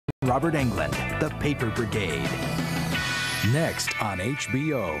Robert Englund, The Paper Brigade. Next on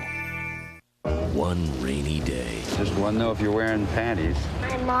HBO. One rainy day. Just want to know if you're wearing panties.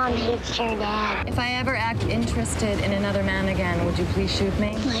 My mom hates your dad. If I ever act interested in another man again, would you please shoot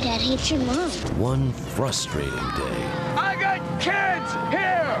me? My dad hates your mom. One frustrating day. I got kids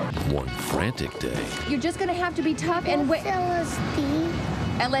here! One frantic day. You're just gonna have to be tough and wait. LSD.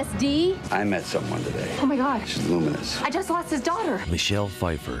 LSD? I met someone today. Oh my God. She's luminous. I just lost his daughter. Michelle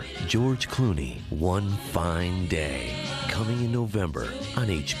Pfeiffer, George Clooney, One Fine Day. Coming in November on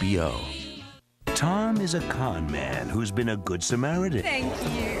HBO. Tom is a con man who's been a good Samaritan. Thank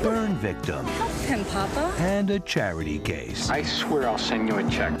you. Burn victim. Help him, Papa. And a charity case. I swear I'll send you a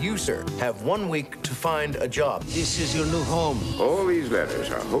check. You, sir, have 1 week to find a job. This is your new home. All these letters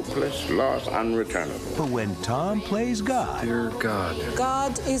are hopeless, lost, unreturnable. But when Tom plays God, Dear God.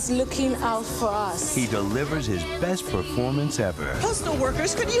 God is looking out for us. he delivers his best performance ever. Postal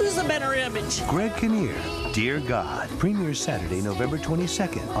workers could use a better image. Greg Kinnear, Dear God, premieres Saturday, November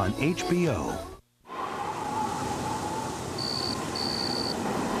 22nd on HBO.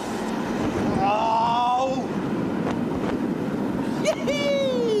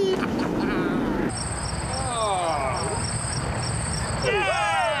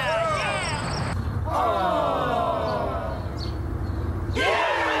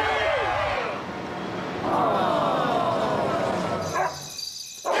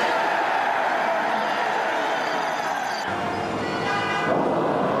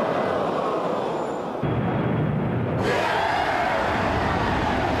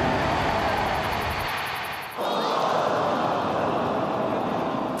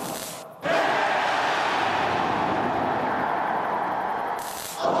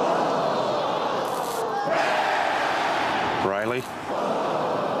 Riley,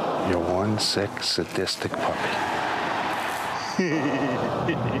 you're one sick, sadistic puppy.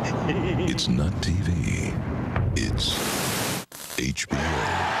 It's not TV. It's HBO.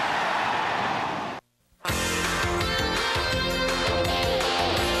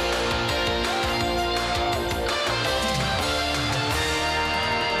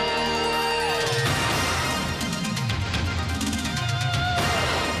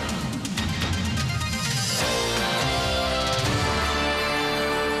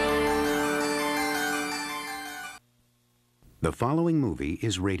 The following movie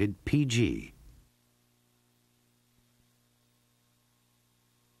is rated PG.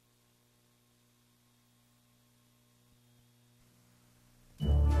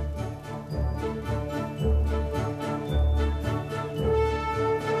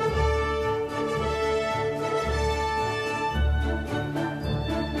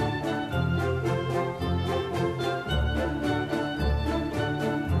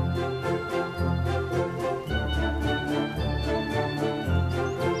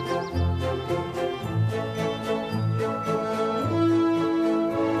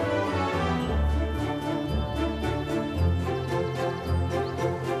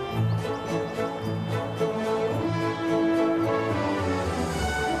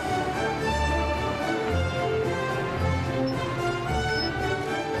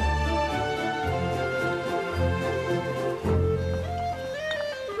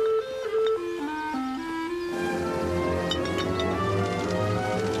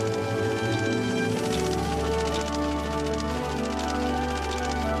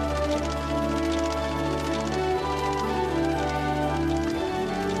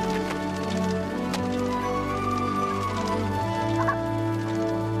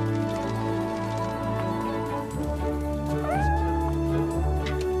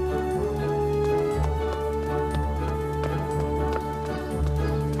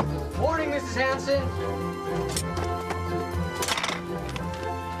 Hanson.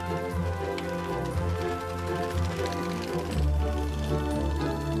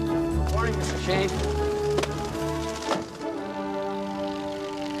 Morning, Mr. Shane.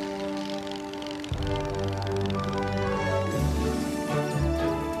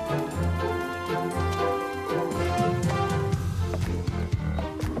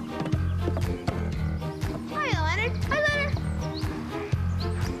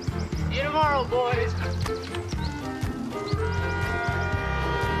 Tomorrow, boys.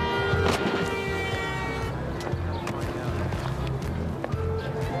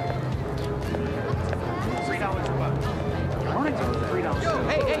 Morning. $3.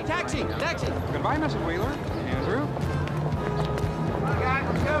 Hey, taxi! Goodbye, Mrs. Wheeler. Andrew. Come on, guys,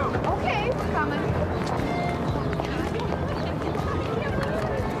 let's go. Okay, we're coming.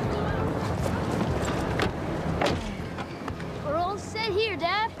 We're all set here,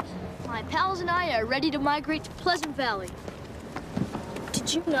 Dad. My pals and I are ready to migrate to Pleasant Valley. Did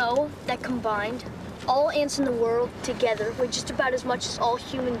Did you know that combined, all ants in the world together weigh just about as much as all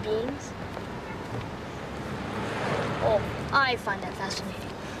human beings? Oh, I find that fascinating.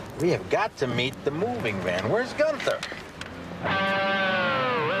 We have got to meet the moving van. Where's Gunther?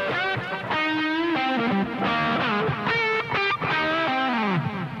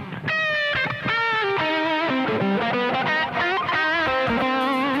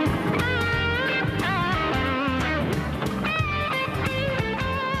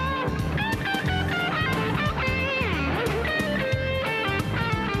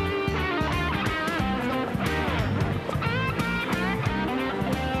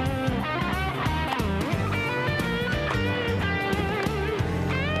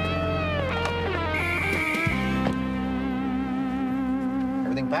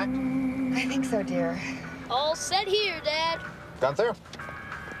 Everything packed? I think so, dear. All set here, Dad. Gunther?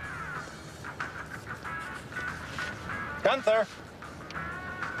 Gunther?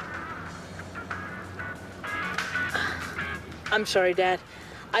 I'm sorry, Dad.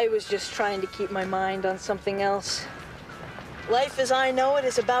 I was just trying to keep my mind on something else. Life as I know it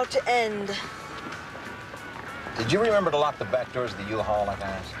is about to end. Did you remember to lock the back doors of the U-Haul like I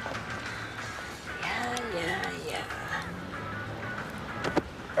asked? Yeah.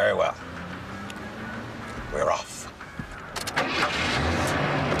 Very well. We're off.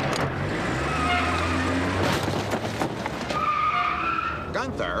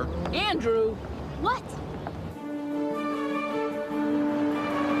 Gunther? Andrew! What?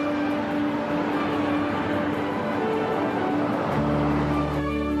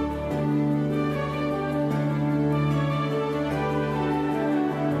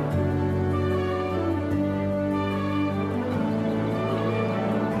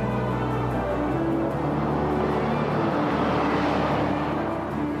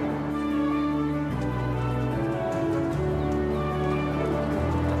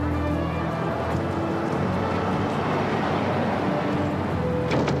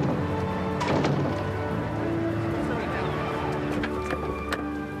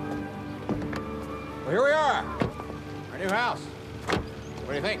 Well, here we are. Our new house. What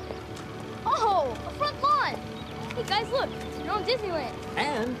do you think? Oh, a front lawn. Hey, guys, look. It's your own Disneyland.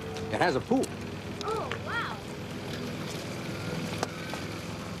 And it has a pool. Oh, wow.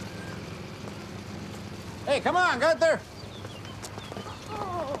 Hey, come on, Gunther.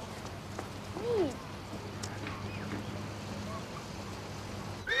 Oh, neat.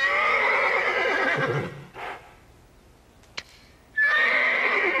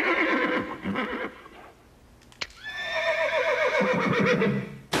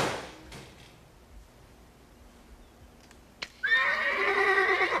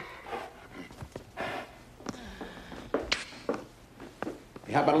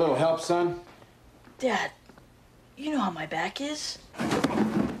 Hey, how about a little help, son? Dad, you know how my back is.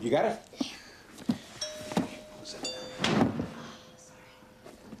 You got it?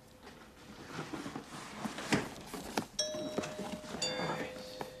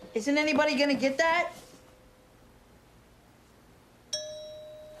 Isn't anybody gonna get that?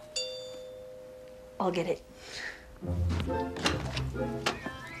 I'll get it.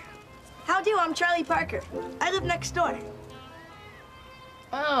 How do? I'm Charlie Parker. I live next door.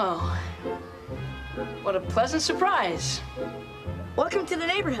 Oh, what a pleasant surprise. Welcome to the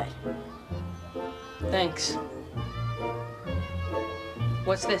neighborhood. Thanks.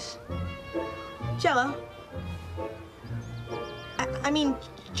 What's this? Jello. I mean,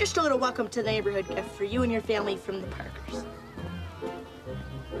 just a little welcome to the neighborhood gift for you and your family from the Parkers.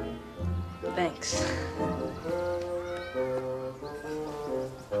 Thanks.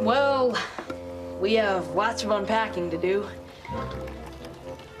 Well, we have lots of unpacking to do.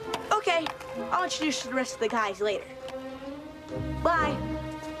 Okay, I'll introduce you to the rest of the guys later. Bye.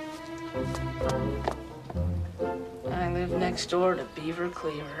 I live next door to Beaver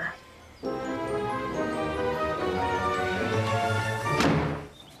Cleaver.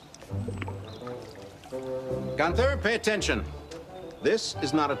 Gunther, pay attention. This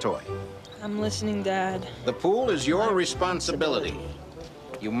is not a toy. I'm listening, Dad. The pool is your responsibility.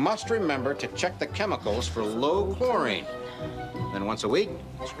 You must remember to check the chemicals for low chlorine. Then once a week,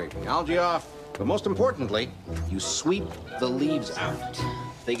 scrape the algae off. But most importantly, you sweep the leaves out.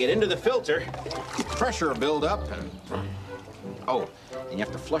 If they get into the filter, pressure will build up and... Oh, and you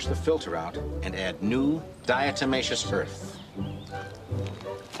have to flush the filter out and add new diatomaceous earth.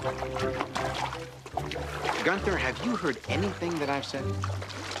 Gunther, have you heard anything that I've said?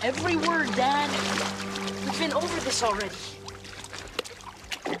 Every word, Dad. We've been over this already.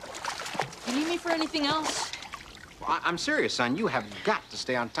 You need me for anything else? Well, I'm serious, son. You have got to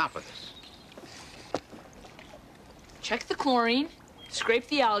stay on top of this. Check the chlorine, scrape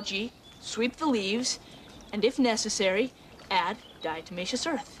the algae, sweep the leaves, and if necessary, add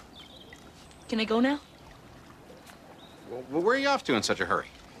diatomaceous earth. Can I go now? Well, where are you off to in such a hurry?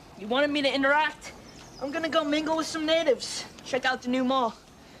 You wanted me to interact? I'm gonna go mingle with some natives. Check out the new mall.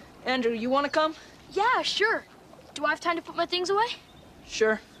 Andrew, you wanna come? Yeah, sure. Do I have time to put my things away?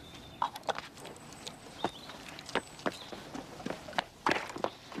 Sure.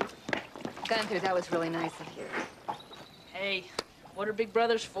 Gunther, that was really nice of you. Hey, what are big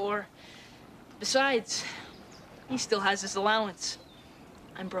brothers for? Besides, he still has his allowance.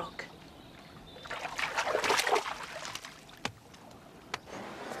 I'm broke.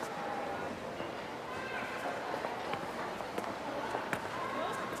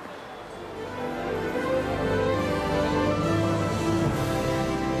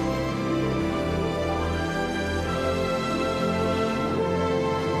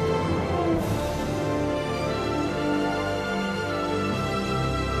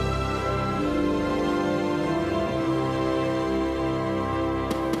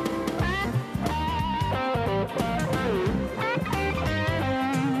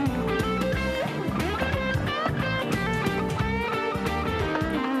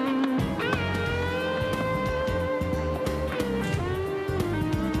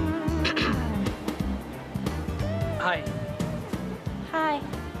 Hi. Hi.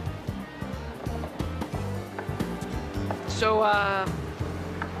 So,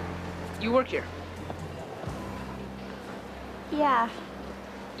 you work here? Yeah.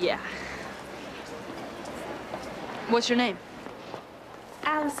 Yeah. What's your name?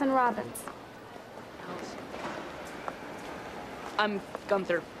 Allison Robbins. I'm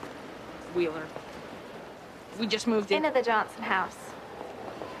Gunther Wheeler. We just moved in. Into the Johnson house.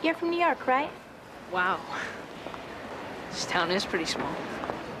 You're from New York, right? Wow. This town is pretty small.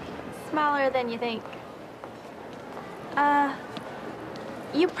 Smaller than you think.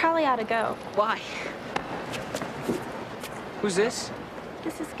 You probably ought to go. Why? Who's this?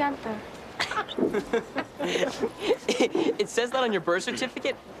 This is Gunther. It says that on your birth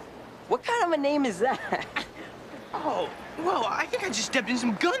certificate? What kind of a name is that? Oh, well, I think I just stepped in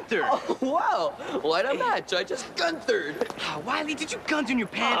some Gunther. Oh, wow. Why'd I match? I just Gunthered. Oh, Wiley, did you Gunther in your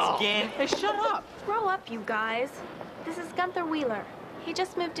pants again? Hey, shut up. Grow up, you guys. This is Gunther Wheeler. He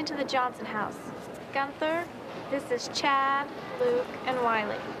just moved into the Johnson house. Gunther, this is Chad, Luke, and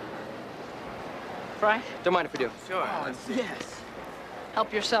Wiley. Fry? Don't mind if we do. Sure. Oh, yes.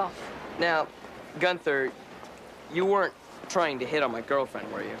 Help yourself. Now, Gunther, you weren't trying to hit on my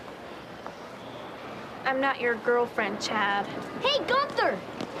girlfriend, were you? I'm not your girlfriend, Chad. Hey, Gunther!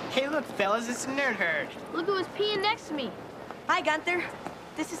 Hey, look, fellas, it's a nerd herd. Look who was peeing next to me. Hi, Gunther.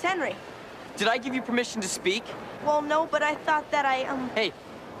 This is Henry. Did I give you permission to speak? Well, no, but I thought that Hey,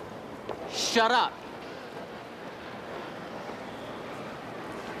 shut up.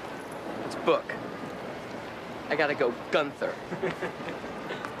 It's book. I gotta go Gunther.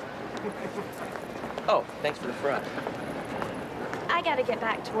 Oh, thanks for the front. I gotta get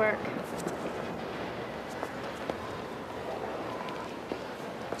back to work.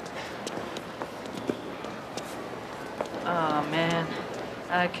 Oh, man.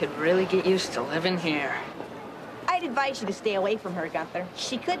 I could really get used to living here. I'd advise you to stay away from her, Gunther.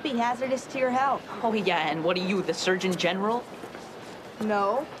 She could be hazardous to your health. Oh, yeah, and what are you, the Surgeon General?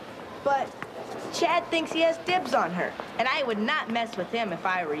 No, but Chad thinks he has dibs on her, and I would not mess with him if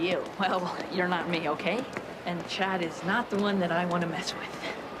I were you. Well, you're not me, okay? And Chad is not the one that I want to mess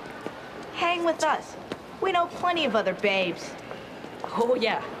with. Hang with us. We know plenty of other babes. Oh,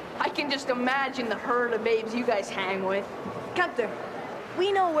 yeah. I can just imagine the herd of babes you guys hang with. Gunther,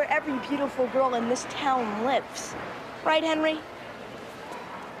 we know where every beautiful girl in this town lives. Right, Henry?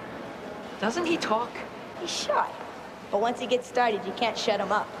 Doesn't he talk? He's shy. But once he gets started, you can't shut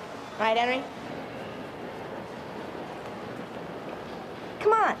him up. Right, Henry?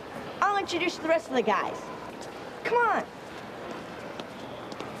 Come on. I'll introduce you to the rest of the guys. Come on.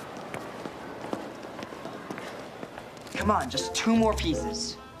 Come on, just 2 more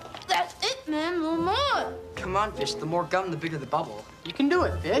pieces. That's it, man. No more. Come on, Fish. The more gum, the bigger the bubble. You can do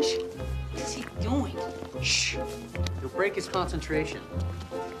it, Fish. What's he doing? Shh. You'll break his concentration.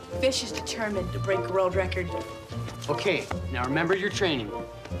 Fish is determined to break a world record. Okay, now remember your training.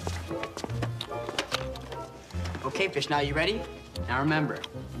 Okay, Fish, now you ready? Now remember,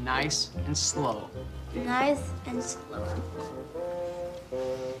 nice and slow. Nice and slow.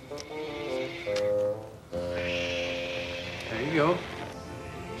 There you go.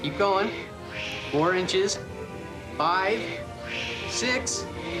 Keep going. 4 inches. 5, 6,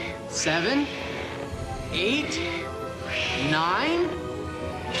 7, 8, 9.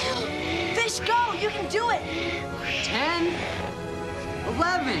 Fish, go! You can do it! 10.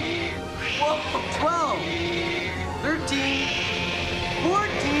 11. Whoa, 12. 13.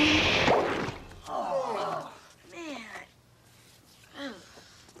 14. Oh, man.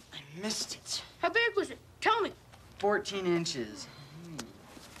 I missed it. How big was it? Tell me. 14 inches.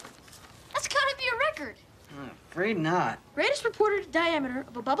 That's gotta be a record. Afraid not. Greatest reported diameter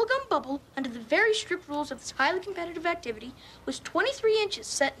of a bubblegum bubble under the very strict rules of this highly competitive activity was 23 inches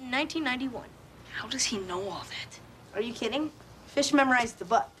set in 1991. How does he know all that? Are you kidding? Fish memorized the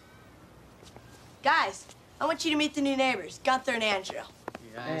book. Guys, I want you to meet the new neighbors, Gunther and Andrew.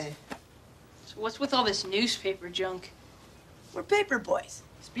 Hey. So what's with all this newspaper junk? We're paper boys.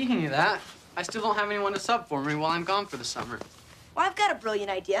 Speaking of that, I still don't have anyone to sub for me while I'm gone for the summer. Well, I've got a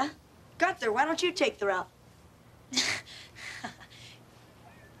brilliant idea. Gunther, why don't you take the route?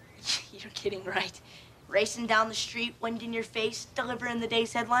 You're kidding, right? Racing down the street, wind in your face, delivering the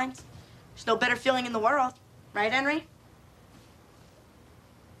day's headlines. There's no better feeling in the world. Right, Henry?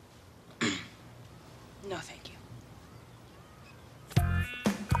 No, thank you.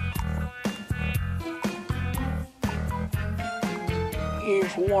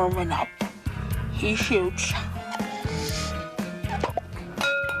 He's warming up. He shoots.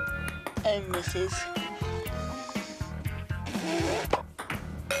 And misses.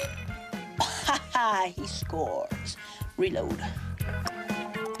 Ha ha! He scores. Reload.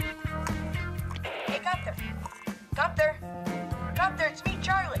 Hey, Gunther. Gunther. Gunther, it's me,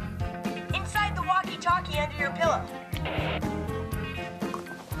 Charlie. Inside the walkie-talkie under your pillow.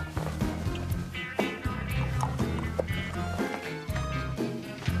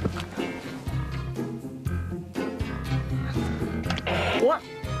 What?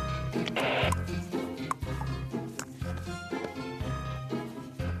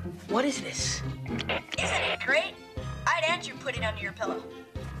 What is this? Isn't it great? I'd Andrew put it under your pillow.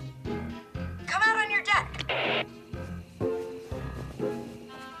 Come out on your deck.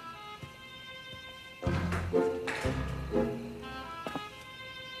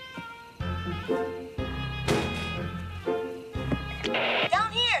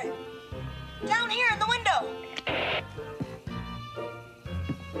 Down here. Down here in the window.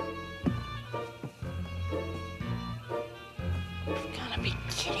 You gotta be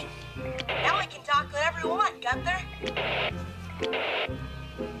kidding. Now we can talk whatever we want, Gunther.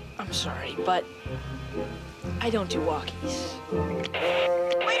 I'm sorry, but I don't do walkies.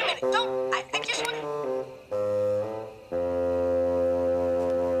 Wait a minute, don't. I just want to...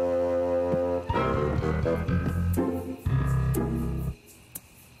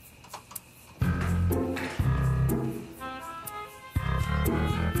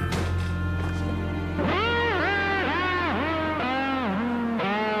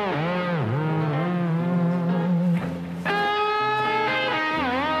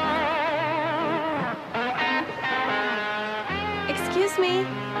 Excuse me.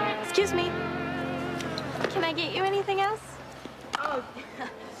 Excuse me. Can I get you anything else? Oh,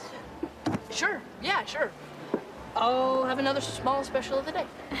 sure. Yeah, sure. I'll have another small special of the day.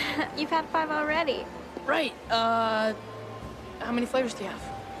 You've had 5 already. Right. How many flavors do you have?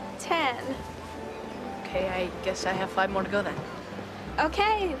 10. Okay, I guess I have 5 more to go then.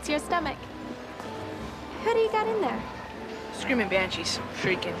 Okay, it's your stomach. Who do you got in there? Screaming Banshees,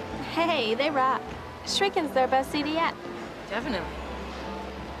 Shrieking. Hey, they rock. Shrieking's their best CD yet. Definitely.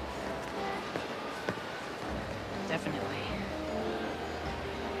 Definitely.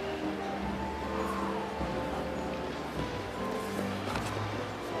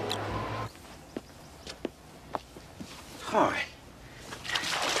 Hi.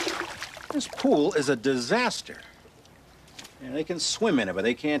 This pool is a disaster. Yeah, they can swim in it, but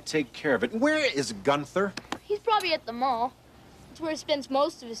they can't take care of it. Where is Gunther? He's probably at the mall. That's where he spends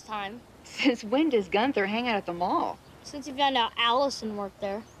most of his time. Since when does Gunther hang out at the mall? Since he found out Allison worked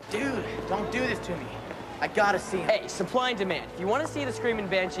there. Dude, don't do this to me. I gotta see him. Hey, supply and demand. If you want to see the Screaming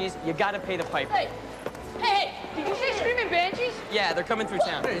Banshees, you gotta pay the piper. Hey! Hey! Did you say Screaming Banshees? Yeah, they're coming through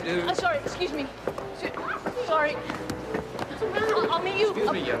town. Hey, dude. I'm sorry, excuse me. Sorry. I'll meet you.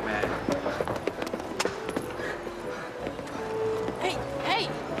 Excuse me, young man. Hey, hey!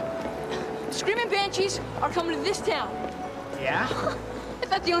 Screaming Banshees are coming to this town. Yeah? I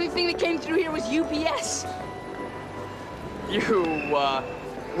thought the only thing that came through here was UPS. You,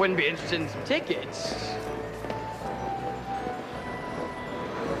 wouldn't be interested in some tickets.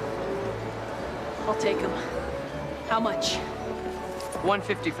 I'll take them. How much?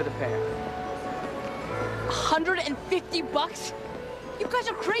 $150 for the pair. 150 bucks? You guys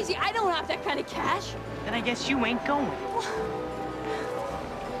are crazy. I don't have that kind of cash. Then I guess you ain't going.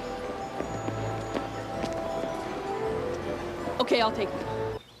 Okay, I'll take them.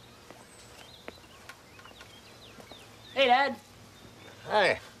 Hey, Dad.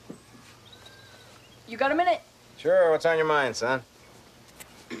 Hey. You got a minute? Sure, what's on your mind, son?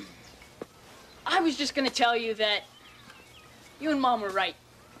 I was just gonna tell you that you and Mom were right.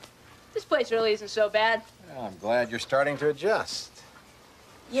 This place really isn't so bad. Well, I'm glad you're starting to adjust.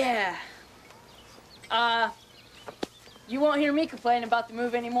 Yeah. You won't hear me complain about the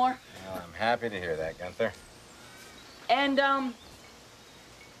move anymore. Well, I'm happy to hear that, Gunther. And,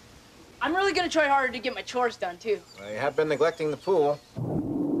 I'm really gonna try harder to get my chores done, too. Well, you have been neglecting the pool.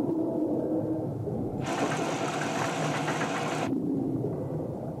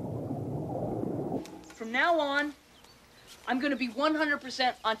 From now on, I'm gonna be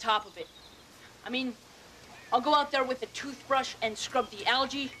 100% on top of it. I mean, I'll go out there with a toothbrush and scrub the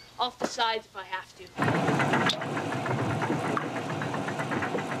algae off the sides if I have to.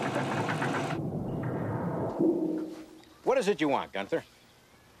 What is it you want, Gunther?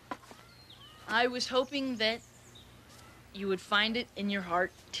 I was hoping that you would find it in your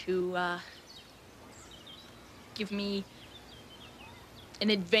heart to, give me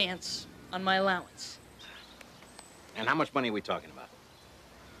an advance on my allowance. And how much money are we talking about?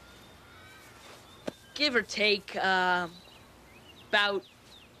 Give or take, about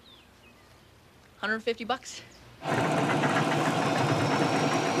 150 bucks.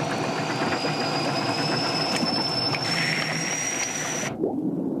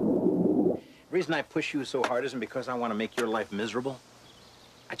 The reason I push you so hard isn't because I want to make your life miserable.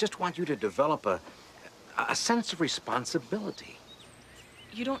 I just want you to develop a sense of responsibility.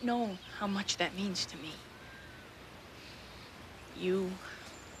 You don't know how much that means to me. You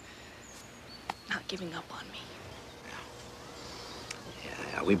not giving up on me.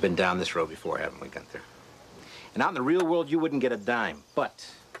 Yeah, we've been down this road before, haven't we, Gunther? And out in the real world, you wouldn't get a dime, but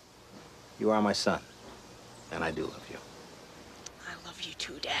you are my son, and I do love you. I love you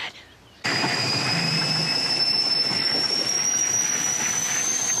too, Dad.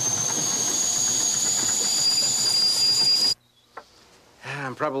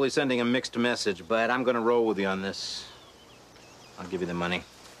 I'm probably sending a mixed message, but I'm gonna roll with you on this. I'll give you the money.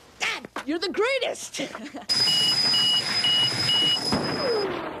 Dad, you're the greatest!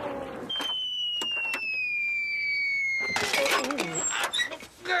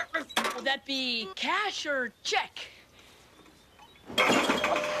 Will that be cash or check? Okay,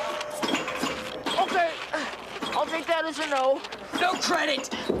 I'll take that as a no. No credit!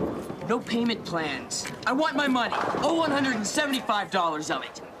 No payment plans. I want my money. Owe $175 of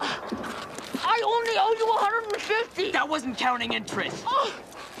it. I only owe you 150. That wasn't counting interest. Oh,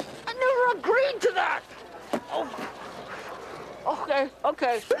 I never agreed to that. Oh.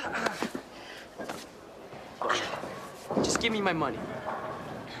 Okay. Just give me my money.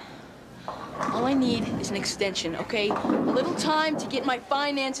 All I need is an extension, okay? A little time to get my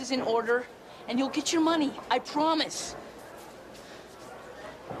finances in order, and you'll get your money. I promise.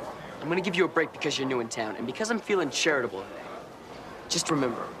 I'm gonna give you a break because you're new in town, and because I'm feeling charitable today. Just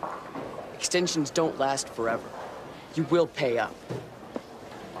remember, extensions don't last forever. You will pay up.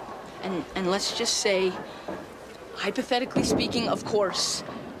 And let's just say, hypothetically speaking, of course,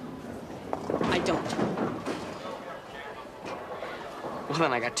 I don't. Well,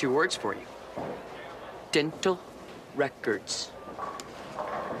 then I got two words for you. Dental records.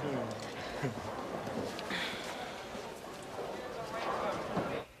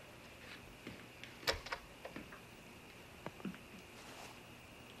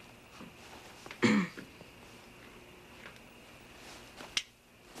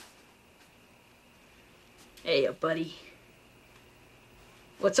 Hey, buddy.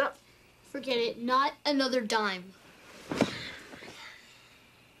 What's up? Forget it. Not another dime.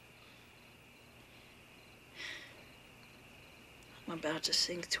 I'm about to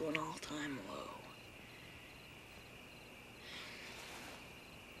sink to an all-time low.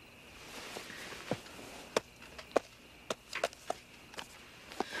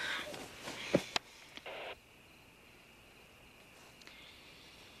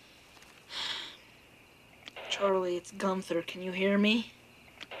 Charlie, it's Gunther. Can you hear me?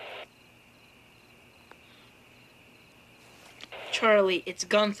 Charlie, it's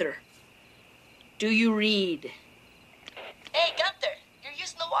Gunther. Do you read? Hey, Gunther, you're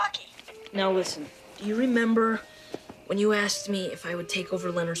using the walkie. Now listen, do you remember when you asked me if I would take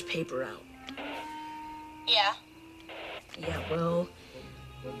over Leonard's paper out? Yeah. Yeah, well,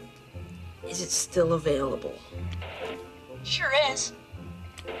 is it still available? Sure is.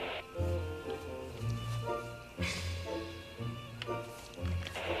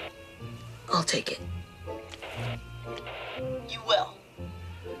 I'll take it. You will.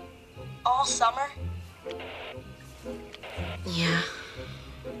 All summer? Yeah.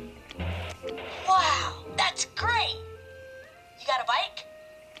 Wow, that's great. You got a bike?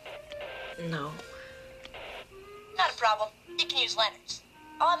 No. Not a problem. You can use Leonard's.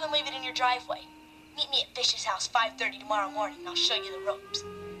 I'll have him leave it in your driveway. Meet me at Fish's house 5:30 tomorrow morning, and I'll show you the ropes.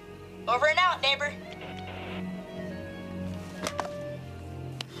 Over and out, neighbor.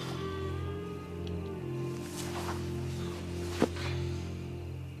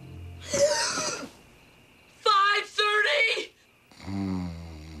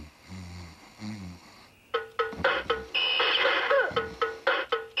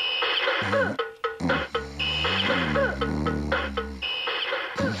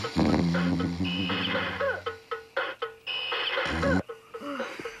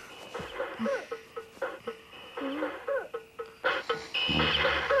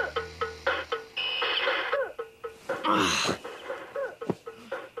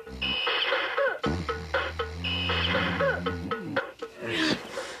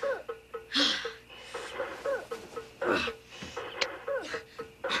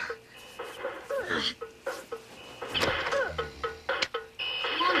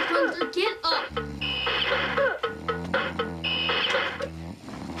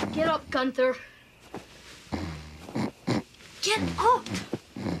 Get up, Gunther. Get up!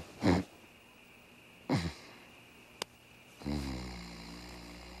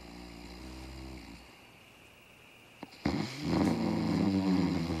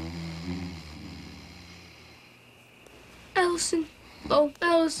 Allison, oh,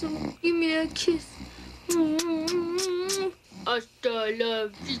 Allison, give me a kiss. Hasta la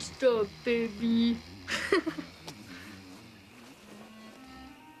vista, baby.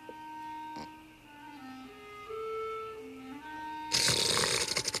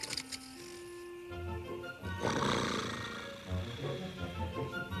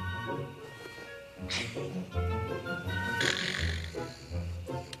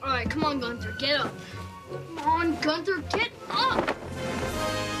 All right, come on, Gunther, get up. Come on, Gunther, get up.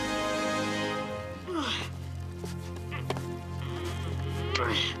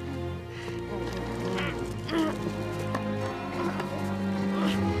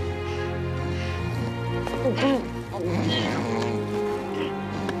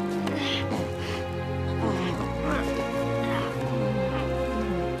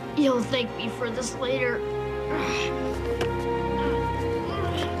 You'll thank me for this later.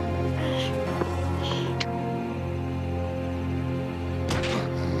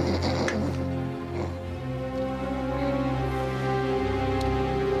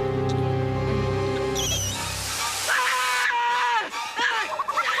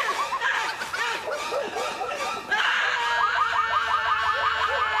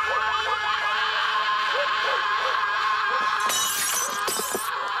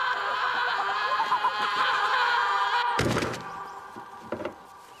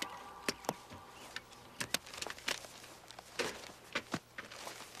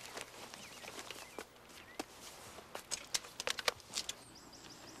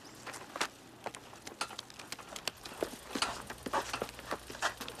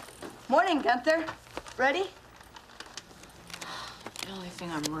 Morning, Gunther. Ready? The only thing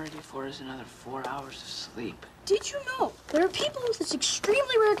I'm ready for is another 4 hours of sleep. Did you know there are people with this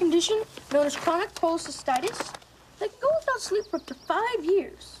extremely rare condition known as chronic cholecystitis that can go without sleep for up to 5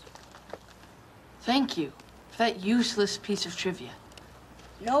 years? Thank you for that useless piece of trivia.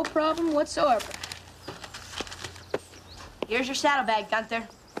 No problem whatsoever. Here's your saddlebag, Gunther.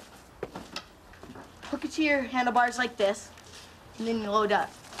 Hook it to your handlebars like this, and then you load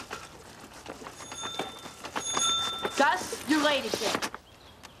up. Gus, you're late again.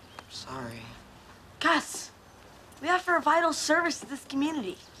 Sorry. Gus, we offer a vital service to this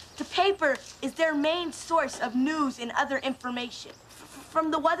community. The paper is their main source of news and other information. From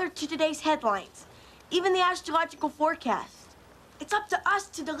the weather to today's headlines, even the astrological forecast. It's up to us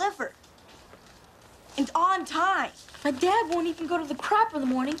to deliver. And on time. My dad won't even go to the crap in the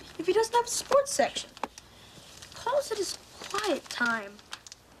morning if he doesn't have a sports section. Calls it his quiet time.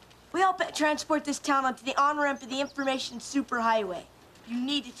 We help transport this town onto the on-ramp of the information superhighway. You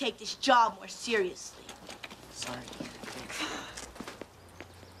need to take this job more seriously. Sorry.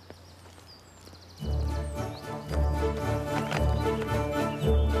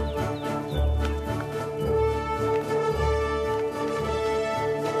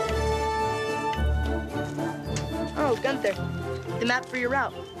 Oh, Gunther, the map for your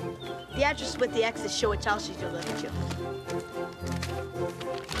route. The address with the X's show which house she's delivered to.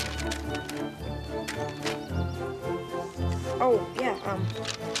 Oh, yeah,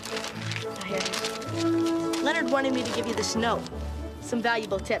 here. Leonard wanted me to give you this note. Some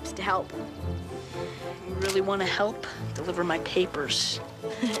valuable tips to help. You really want to help? Deliver my papers.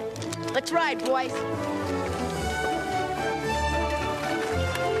 Let's ride, boys.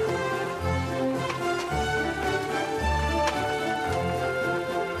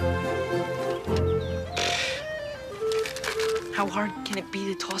 How hard can it be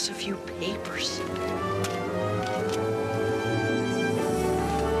to toss a few papers?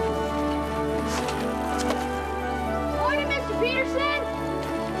 Morning, Mr. Peterson!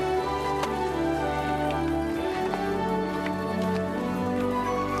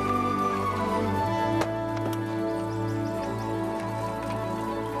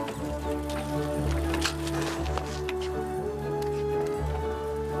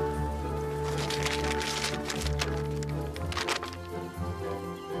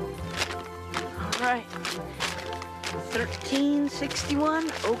 All right.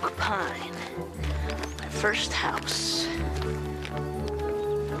 1361 Oak Pine. My first house.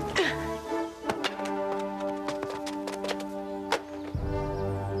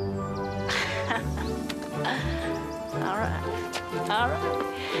 All right. All right.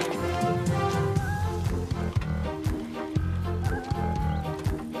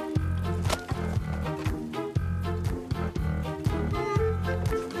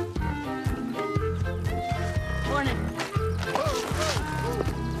 Morning.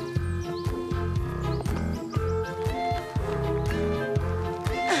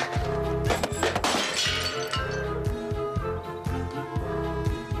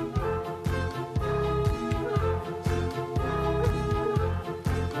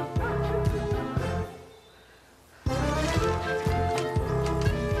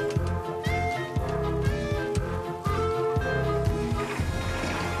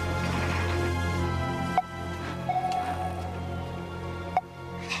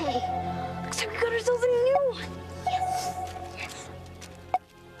 Hey, looks like we got ourselves a new one. Yes. Yes.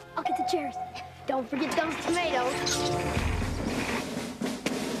 I'll get the chairs. Don't forget those tomatoes.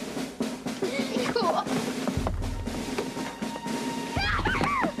 Cool.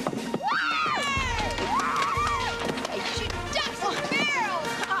 Hey, shoot ducks and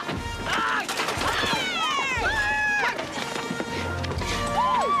barrels.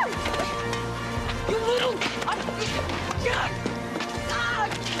 You little...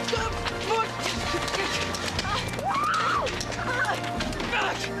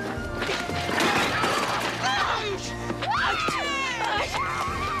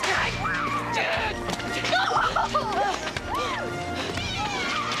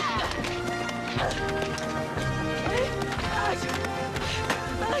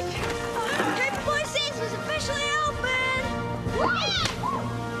 Paper Boy Saves was officially open!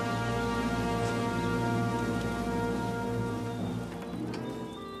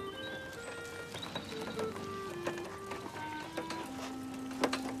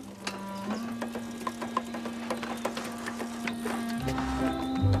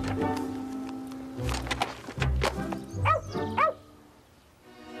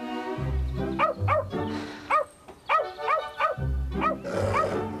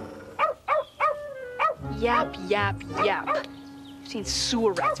 Yap, yap, yap. I've seen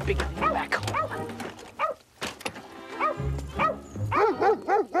sewer rats bigger than you back home.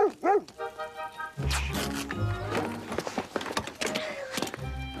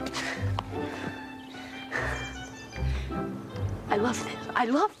 I love this. I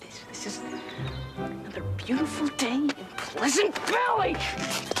love this. This is another beautiful day in Pleasant Valley.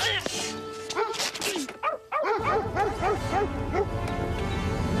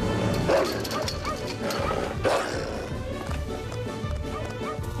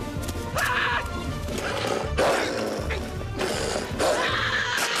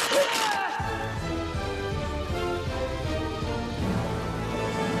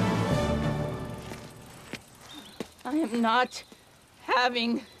 I am not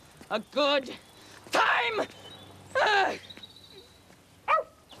having a good time.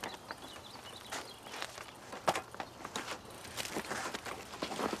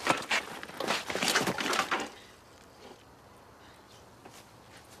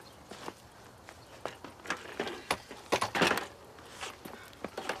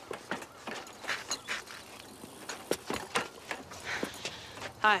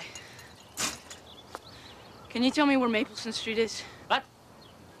 Hi. Can you tell me where Mapleson Street is? What?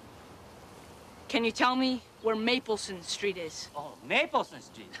 Can you tell me where Mapleson Street is? Oh, Mapleson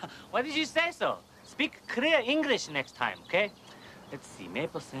Street. Why did you say so? Speak clear English next time, okay? Let's see.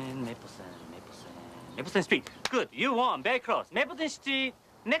 Mapleson Street. Good. You won. Very close. Mapleton Street,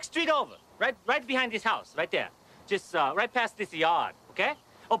 next street over. Right behind this house, right there. Just right past this yard, okay?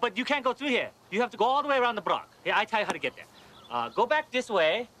 Oh, but you can't go through here. You have to go all the way around the block. Yeah, I tell you how to get there. Go back this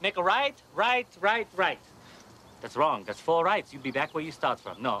way, make a right. That's wrong. That's 4 rights. You'll be back where you start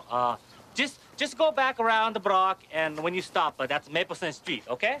from. No, just go back around the block, and when you stop, that's Mapleson Street,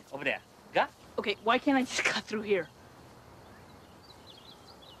 okay? Over there. Got? Okay, why can't I just cut through here?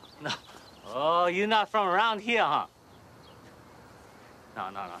 No. Oh, you're not from around here, huh? No.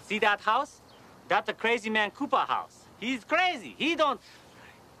 See that house? That's the crazy man Cooper house. He's crazy. He don't...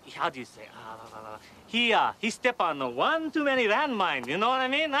 How do you say? He step on one too many landmines, you know what I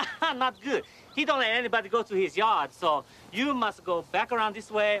mean? Not good. He don't let anybody go to his yard, so you must go back around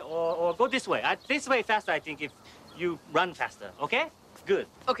this way or go this way. This way faster, I think, if you run faster, okay? Good.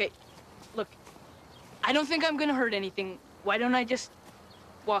 Okay, look, I don't think I'm gonna hurt anything. Why don't I just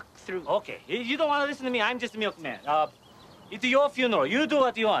walk through? Okay, you don't want to listen to me. I'm just a milkman. It's your funeral. You do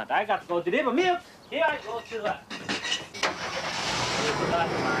what you want. I got to go deliver milk. Here I go to got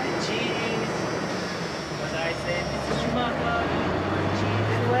my cheese. What I say, Mrs. Schumacher, my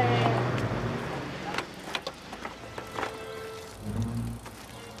cheese away.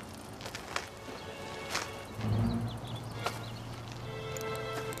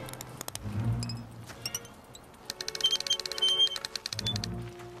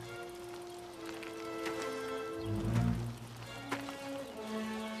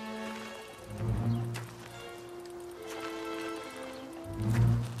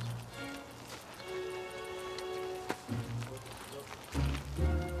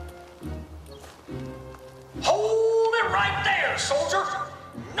 Hold it right there, soldier.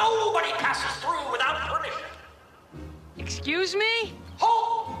 Nobody passes through without permission. Excuse me?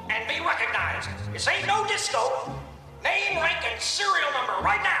 Halt and be recognized. This ain't no disco. Name, rank, and serial number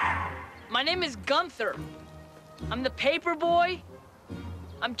right now. My name is Gunther. I'm the paper boy.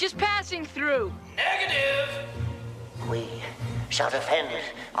 I'm just passing through. Negative. We shall defend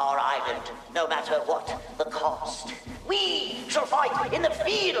our island, no matter what the cost. We shall fight in the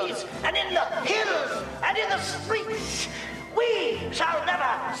fields, and in the hills, and in the streets. We shall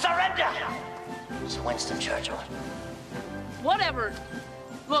never surrender. Sir Winston Churchill. Whatever.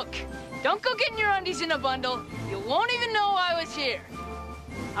 Look, don't go getting your undies in a bundle. You won't even know I was here.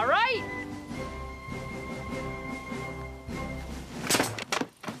 All right?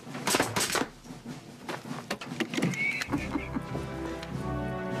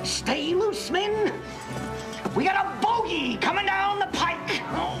 Stay loose, men. We got a bogey coming down the pike.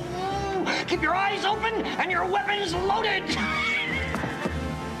 Oh, keep your eyes open and your weapons loaded.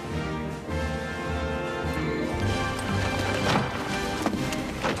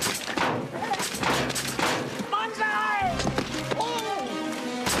 Banzai! Oh!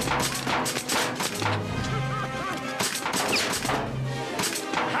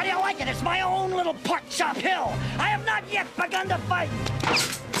 How do you like it? It's my own little pork chop hill. I have not yet begun to fight.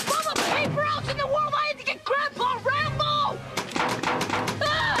 All the paper outs in the world, I had to get Grandpa Rambo!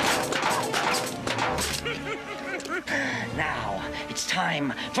 Now, it's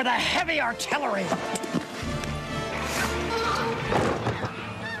time for the heavy artillery.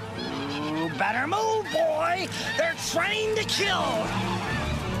 You better move, boy. They're trained to kill.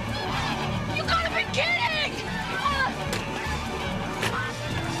 You gotta be kidding!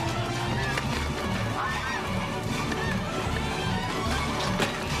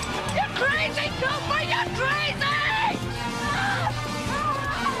 You're crazy, Cooper! You're crazy!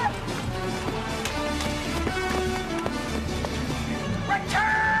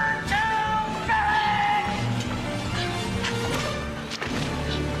 Return to village!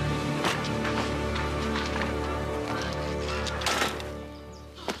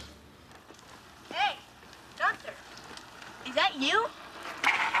 Hey, Gunther, is that you?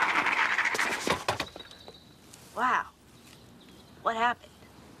 Wow. What happened?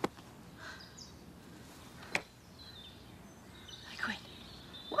 I quit.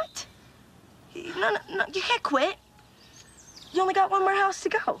 What? No, you can't quit. You only got one more house to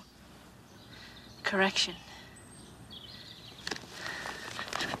go. Correction.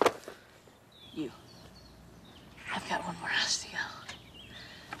 You. I've got one more house to go.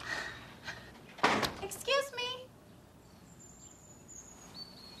 Excuse me.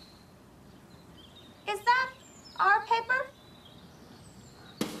 Is that our paper?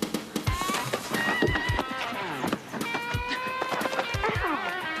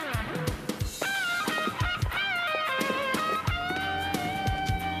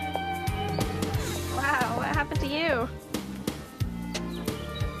 Wow, what happened to you?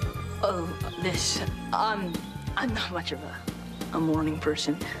 Oh, this. I'm not much of a morning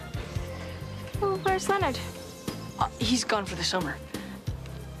person. Well, where's Leonard? He's gone for the summer.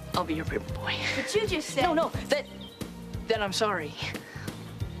 I'll be your paper boy. But you just said... No, that I'm sorry.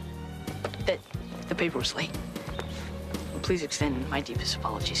 That the paper was late. Please extend my deepest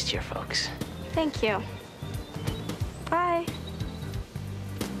apologies to your folks. Thank you. Bye.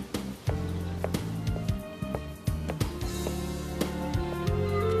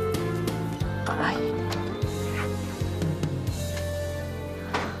 Bye.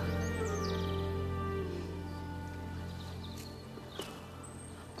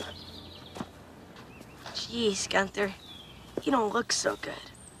 Geez, Gunther, you don't look so good.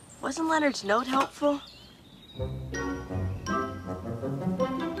 Wasn't Leonard's note helpful?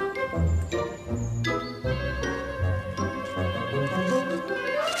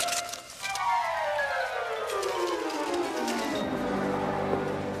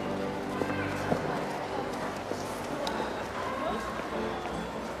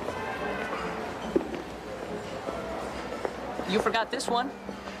 You forgot this one.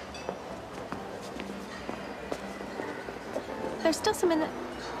 There's still some in the...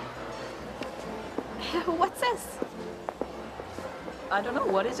 What's this? I don't know.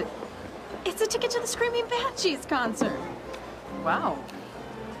 What is it? It's a ticket to the Screaming Banshees concert. Wow.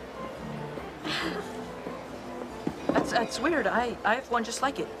 That's weird. I have one just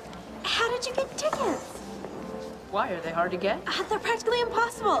like it. How did you get tickets? Why? Are they hard to get? They're practically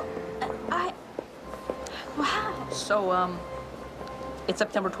impossible. Wow. So, it's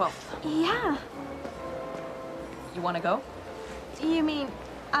September 12th. Yeah. You want to go? You mean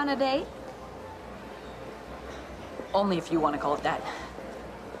on a date? Only if you want to call it that.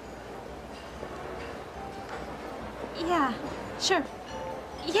 Yeah, sure.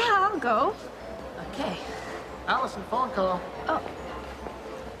 Yeah, I'll go. Okay. Allison, phone call. Oh.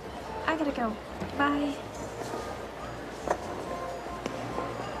 I gotta go. Bye.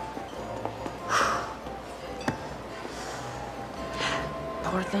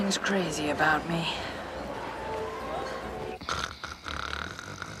 Poor thing's crazy about me.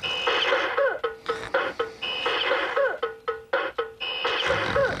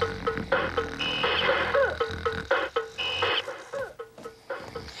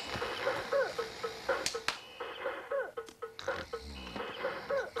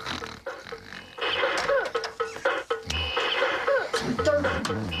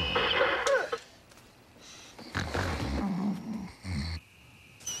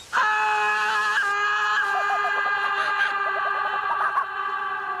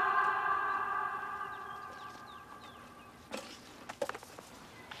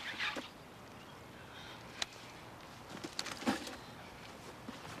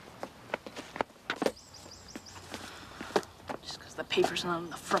 Papers not on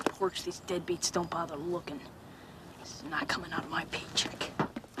the front porch, these deadbeats don't bother looking. This is not coming out of my paycheck.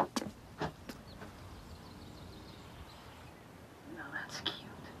 No, that's cute.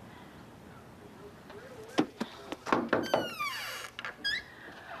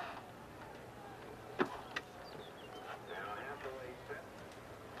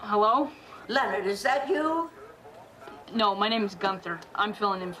 Hello? Leonard, is that you? No, my name's Gunther. I'm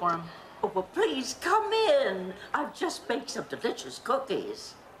filling in for him. Oh, well, please come in. I've just baked some delicious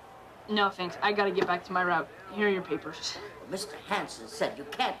cookies. No, thanks. I gotta get back to my route. Here are your papers. Mr. Hanson said you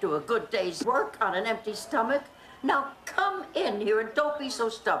can't do a good day's work on an empty stomach. Now come in here and don't be so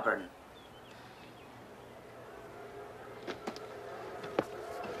stubborn.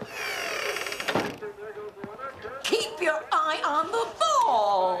 Keep your eye on the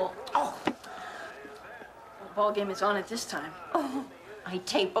ball. Oh. The ball game is on it this time. Oh. I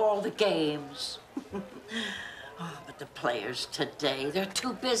tape all the games. Oh, but the players today, they're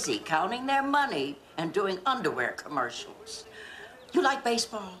too busy counting their money and doing underwear commercials. You like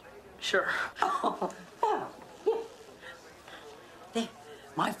baseball? Sure. Oh, well, yeah. There,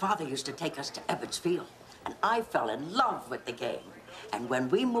 my father used to take us to Ebbets Field, and I fell in love with the game. And when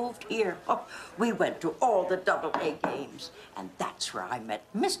we moved here, oh, we went to all the AA games, and that's where I met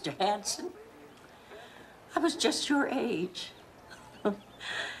Mr. Hanson. I was just your age.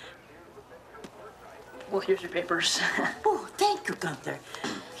 Well, here's your papers. Oh, thank you, Gunther.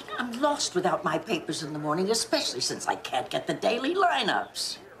 I'm lost without my papers in the morning, especially since I can't get the daily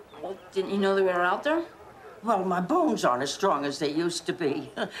lineups. Well, didn't you know they were out there? Well, my bones aren't as strong as they used to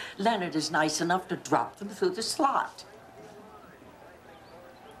be. Leonard is nice enough to drop them through the slot.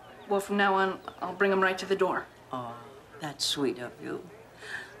 Well, from now on, I'll bring them right to the door. Oh, that's sweet of you.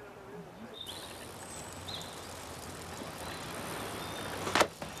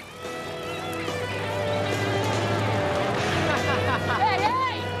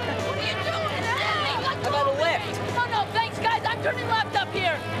 Turning left up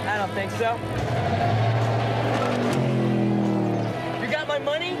here. I don't think so. You got my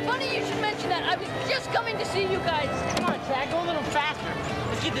money? Funny you should mention that. I was just coming to see you guys. Come on, Chad, go a little faster.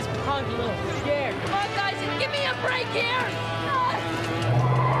 Let's get this punk a little scared. Come on, guys, give me a break here.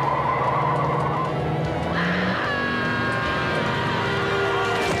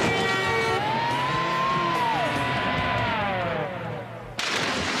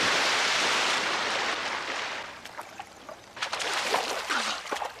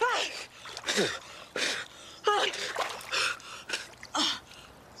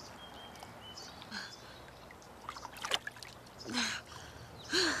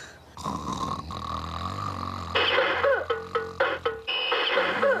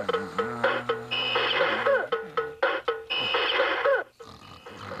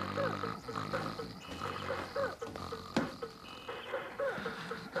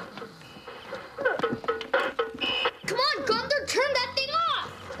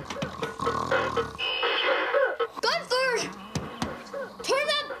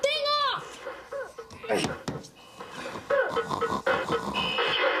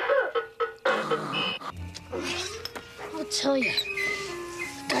 tell you,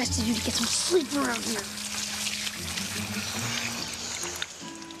 guys need you to get some sleep around here.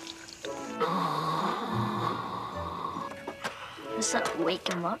 Does that wake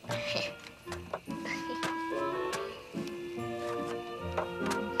him up?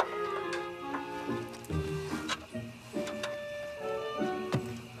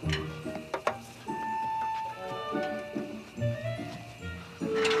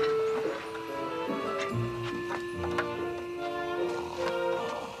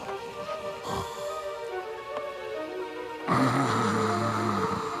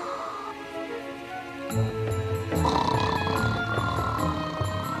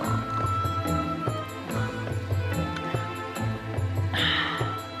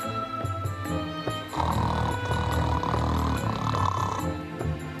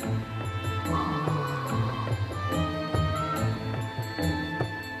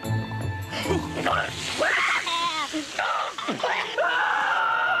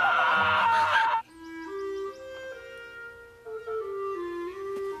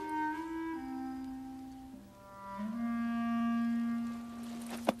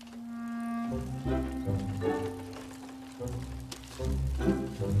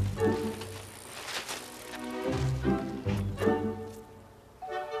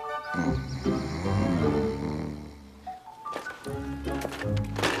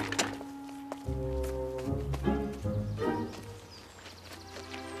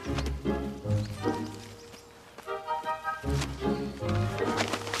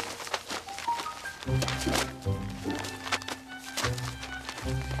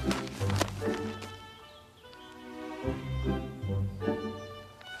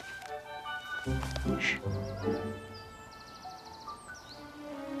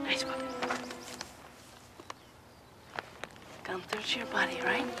 Nice one. Gunther's your buddy,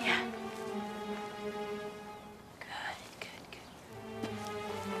 right? Yeah. Good.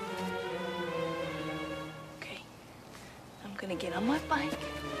 Okay. I'm gonna get on my bike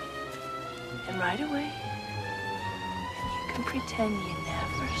and ride away. And you can pretend you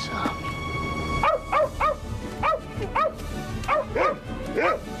never saw me.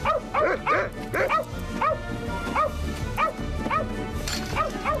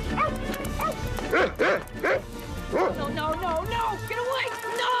 No! Get away!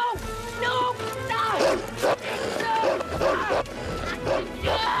 No!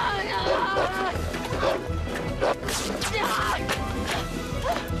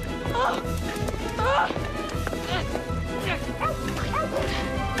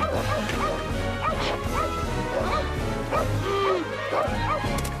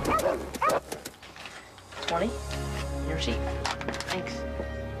 $20 in your receipt. Thanks.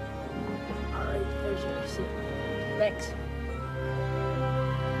 All right, there's your receipt. Thanks.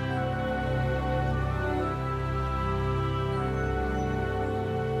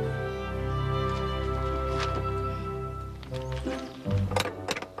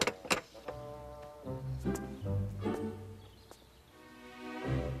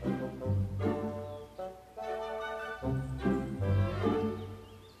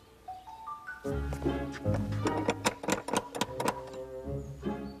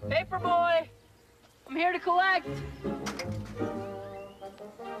 Paper boy, I'm here to collect.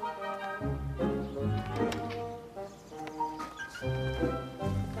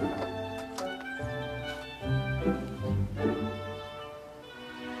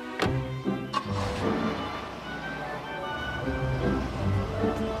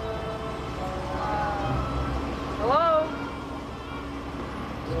 Hello?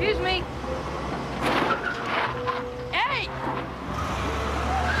 Excuse me. Hey!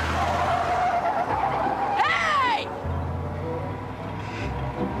 Hey!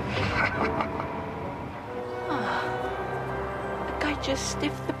 The guy just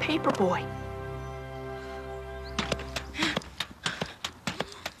stiffed the paper boy.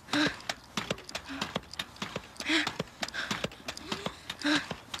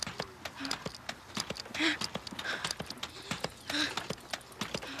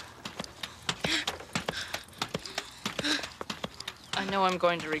 I know I'm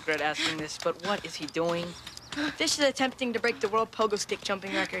going to regret asking this, but what is he doing? Fish is attempting to break the world pogo stick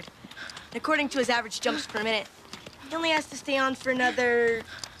jumping record. And according to his average jumps per minute, he only has to stay on for another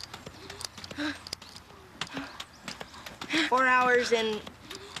 4 hours and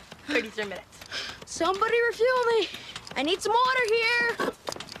 33 minutes. Somebody refuel me. I need some water here.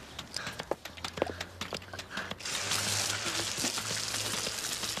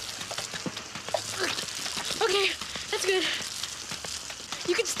 Okay, that's good.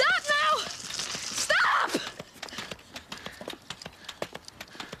 You can stop now! Stop!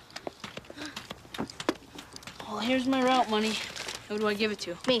 Well, here's my route money. Who do I give it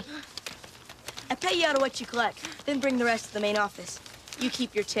to? Me. I pay you out of what you collect, then bring the rest to the main office. You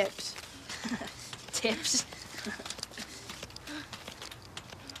keep your tips. Tips?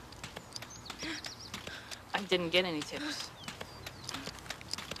 I didn't get any tips.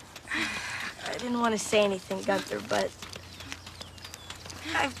 I didn't want to say anything, Gunther, but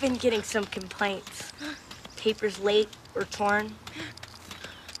I've been getting some complaints. Papers late or torn.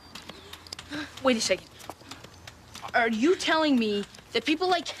 Wait a second. Are you telling me that people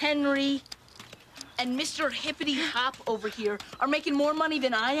like Henry and Mr. Hippity Hop over here are making more money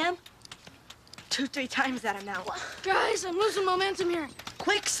than I am? 2-3 times that amount. Guys, I'm losing momentum here.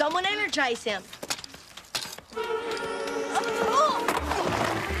 Quick, someone energize him.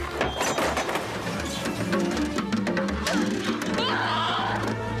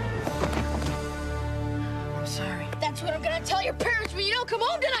 I'm sorry. That's what I'm gonna tell your parents when you don't come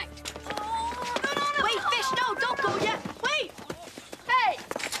home tonight. No. Wait, Fish, no, don't go yet. Wait. Hey!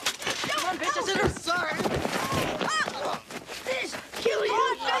 Come on, bitches, I'm sorry. Fish, kill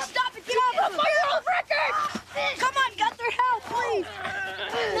you. Fish, stop it. Get Up for your own record! Fish! Come on, Gunther, help, please.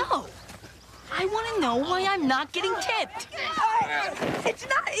 No. I want to know why I'm not getting tipped. It's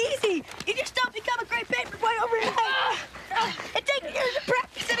not easy. You just don't become a great paper boy overnight. It takes years of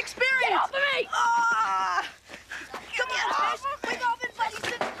practice and experience. Get off of me! Come on, Fish. We've all been buddies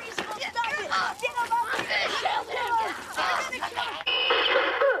since preschool. Stop it. Get him up.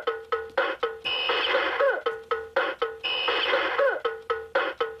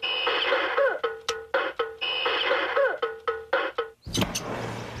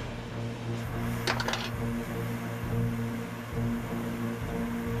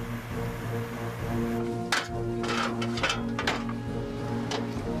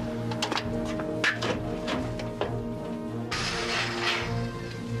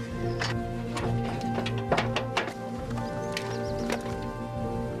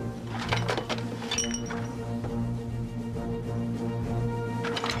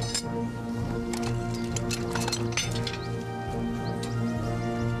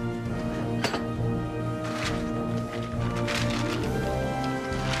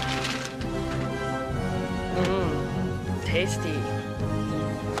 Tasty.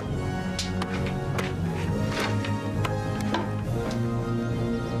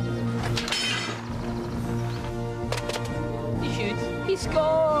 He shoots. He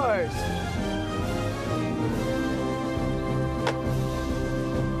scores.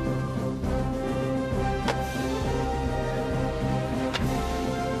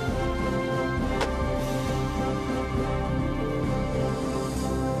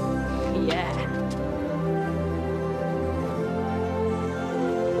 Yeah.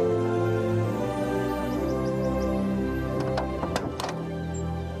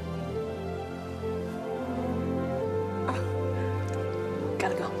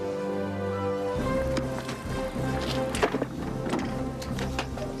 Gotta go.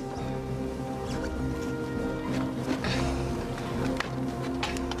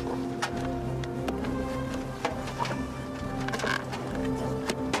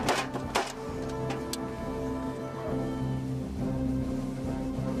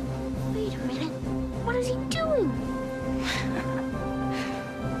 Wait a minute. What is he doing?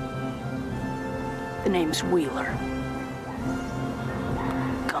 The name's Wheeler.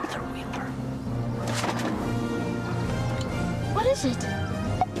 Gunther Wheeler. What is it?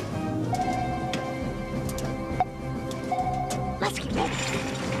 Let's get back.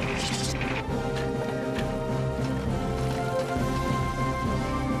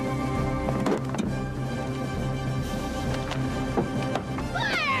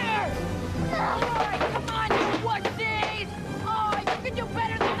 Fire! Come on, you wussies! Oh, you can do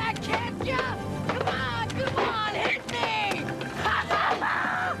better than that, can't ya? Come on, hit me!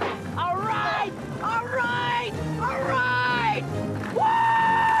 All right! Woo!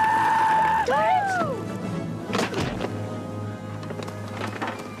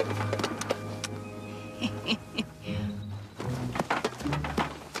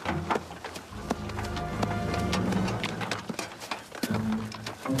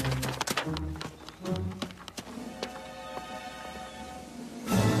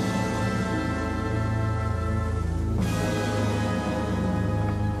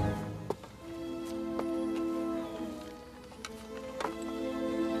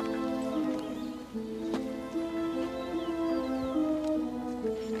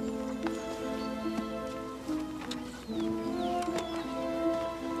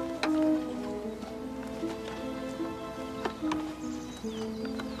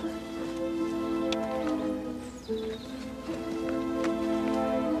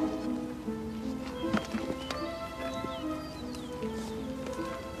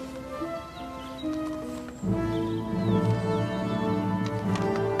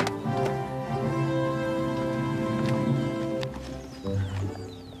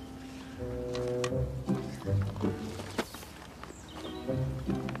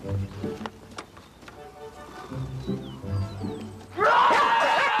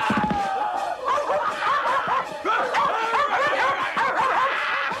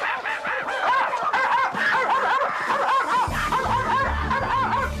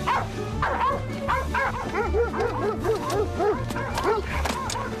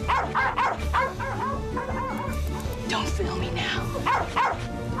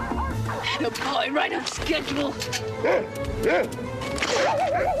 Atta boy, right on schedule.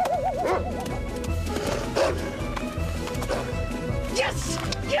 Yes!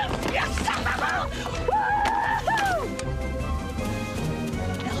 Yes! Yes! Woo-hoo!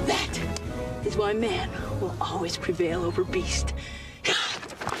 Now that is why man will always prevail over beast.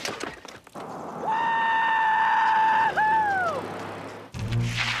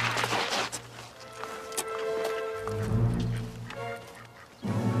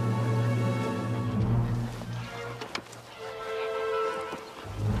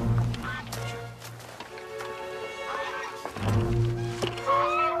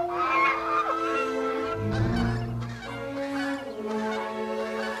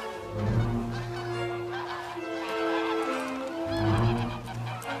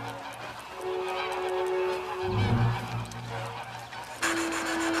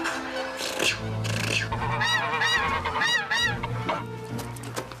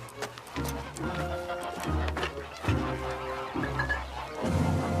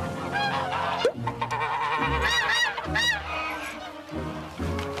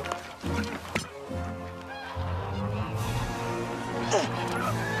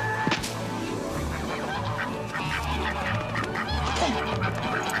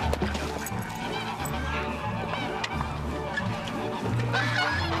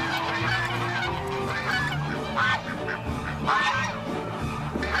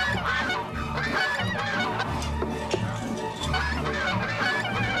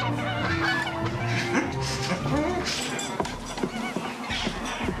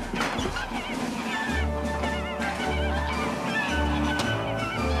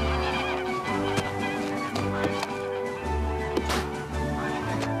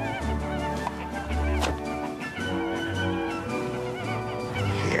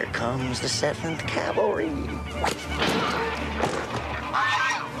 Comes the 7th Cavalry.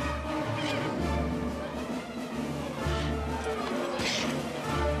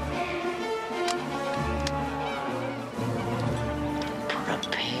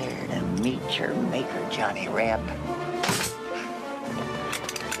 Prepare to meet your maker, Johnny Reb.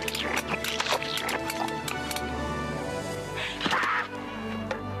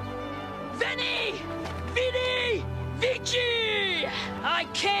 Veni! Vidi! Vici! I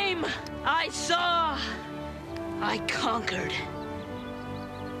came, I saw, I conquered.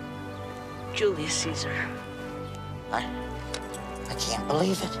 Julius Caesar. I can't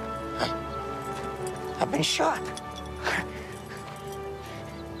believe it. I've been shot.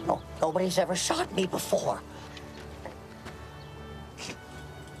 No, nobody's ever shot me before.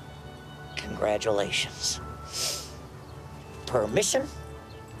 Congratulations. Permission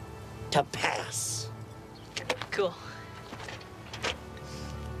to pass. Cool.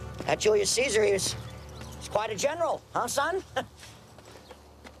 That Julius Caesar is quite a general, huh, son?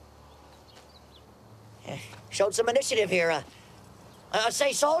 Showed some initiative here.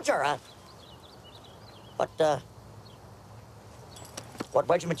 Say, soldier, what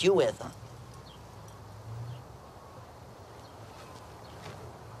regiment you with?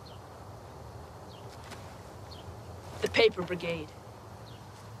 The Paper Brigade.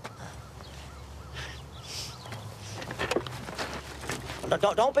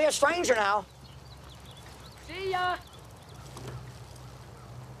 Don't be a stranger now. See ya.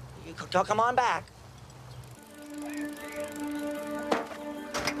 You come on back.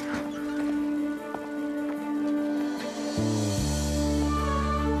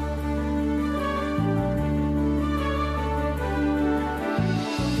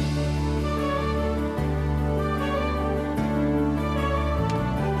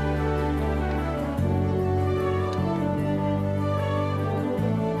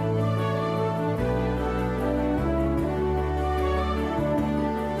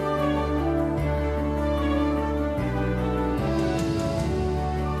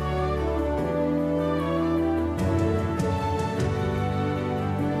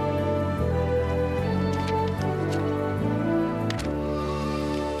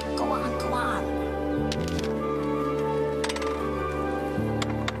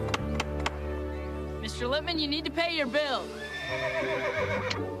 Mr. Lippman, you need to pay your bill.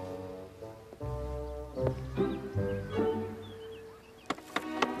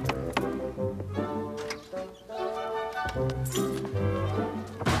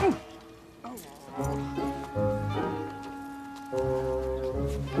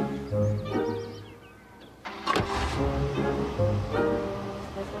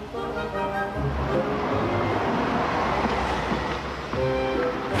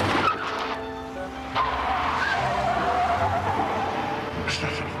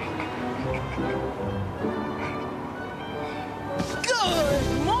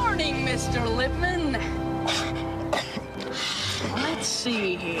 Good morning, Mr. Lipman. Let's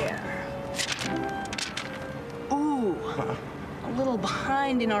see here. Ooh, a little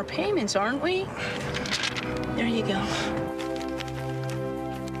behind in our payments, aren't we? There you go.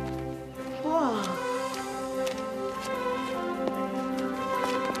 Whoa.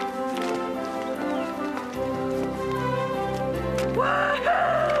 Woohoo!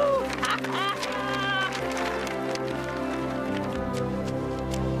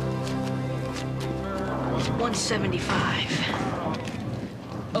 175.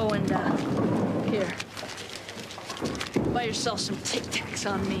 Oh, and here. Buy yourself some Tic Tacs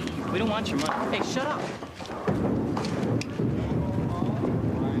on me. We don't want your money. Hey, shut up.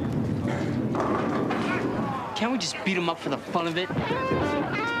 Can't we just beat him up for the fun of it?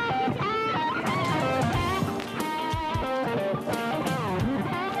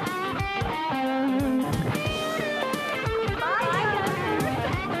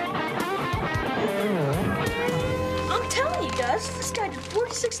 I'm telling you guys, this guy did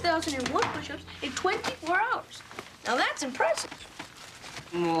 46,001 push-ups in 24 hours. Now that's impressive.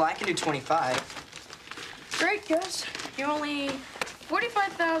 Well, I can do 25. Great, Gus. You're only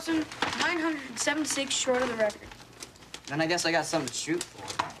 45,976 short of the record. Then I guess I got something to shoot for.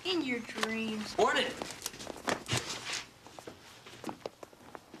 In your dreams. Ordered it.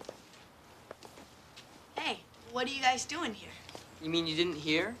 Hey, what are you guys doing here? You mean you didn't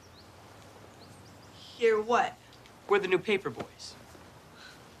hear? Hear what? We're the new Paper Boys.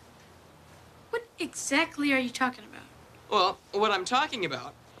 What exactly are you talking about? Well, what I'm talking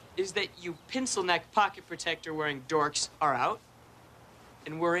about is that you pencil neck pocket protector wearing dorks are out,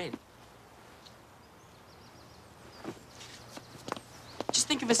 and we're in. Just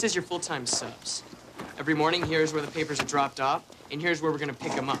think of us as your full-time subs. Every morning, here's where the papers are dropped off, and here's where we're gonna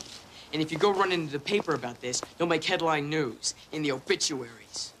pick them up. And if you go run into the paper about this, you'll make headline news in the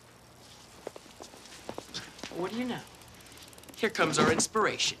obituaries. What do you know? Here comes our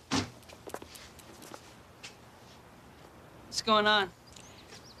inspiration. What's going on?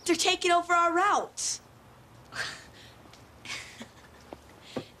 They're taking over our routes.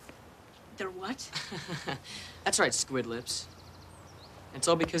 They're what? That's right, Squid Lips. It's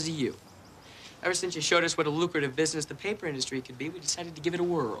all because of you. Ever since you showed us what a lucrative business the paper industry could be, we decided to give it a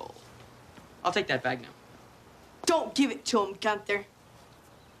whirl. I'll take that bag now. Don't give it to him, Gunther.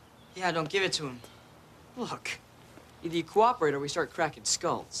 Yeah, don't give it to him. Look, either you cooperate or we start cracking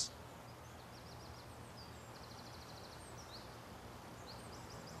skulls.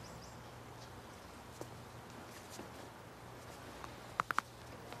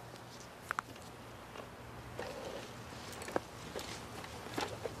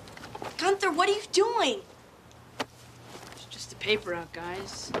 Gunther, what are you doing? It's just a paper out,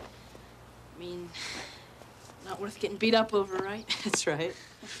 guys. I mean, not worth getting beat up over, right? That's right.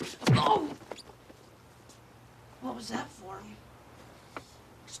 Oh! What was that for?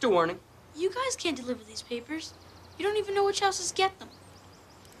 Just a warning. You guys can't deliver these papers. You don't even know which houses get them.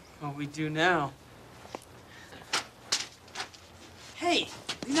 Well, we do now. Hey,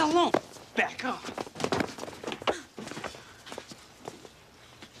 leave that alone. Back up.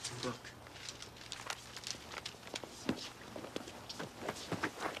 Look.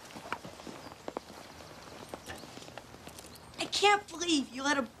 I can't believe you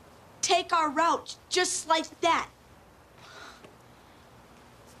let him take our route just like that.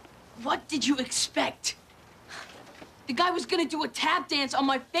 What did you expect? The guy was gonna do a tap dance on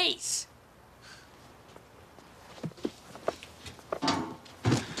my face.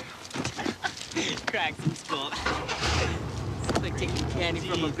 Cracks in school. It's like taking candy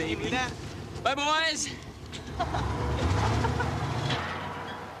from a baby. Bye, boys.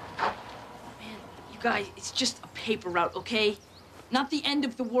 Man, you guys, it's just a paper route, okay? Not the end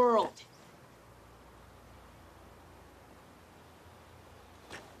of the world.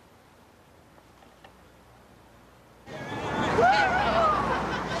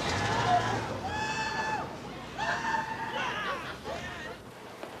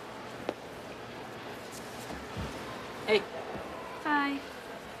 Hey. Hi.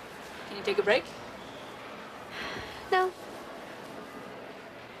 Can you take a break? No.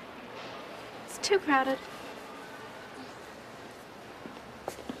 It's too crowded.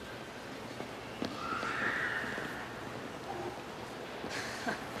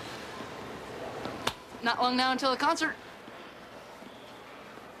 Not long now until the concert.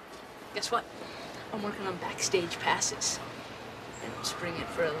 Guess what? I'm working on backstage passes. And I'm springing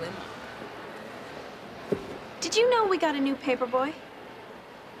for a limo. Did you know we got a new paper boy?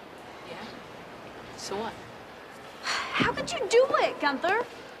 Yeah? So what? How could you do it, Gunther?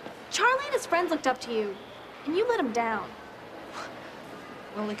 Charlie and his friends looked up to you, and you let him down.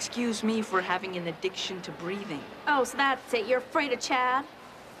 Well, excuse me for having an addiction to breathing. Oh, so that's it. You're afraid of Chad?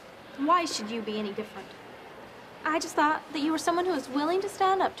 Why should you be any different? I just thought that you were someone who was willing to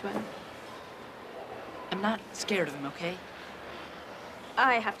stand up to him. I'm not scared of him, okay?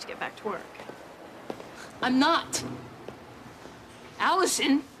 I have to get back to work. I'm not.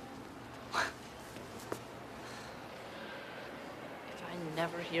 Allison! If I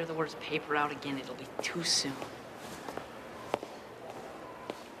never hear the words paper out again, it'll be too soon.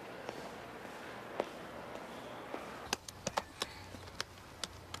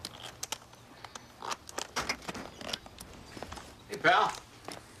 Hey, pal.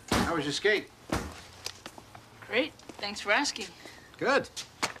 How was your skate? Great. Thanks for asking. Good.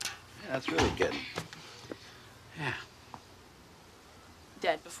 Yeah, that's really good. Yeah.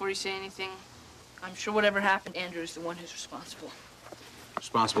 Dad, before you say anything, I'm sure whatever happened, Andrew is the one who's responsible.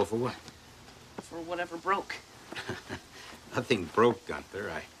 Responsible for what? For whatever broke. Nothing broke,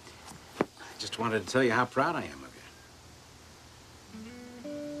 Gunther. I just wanted to tell you how proud I am of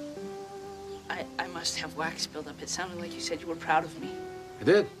you. I must have wax build up. It sounded like you said you were proud of me. I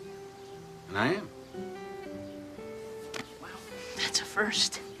did. And I am. Wow, that's a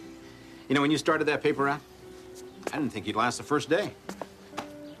first. You know, when you started that paper out, I didn't think you'd last the first day.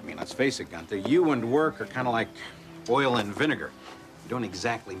 I mean, let's face it, Gunther, you and work are kind of like oil and vinegar. You don't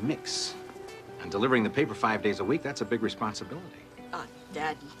exactly mix. And delivering the paper 5 days a week, that's a big responsibility.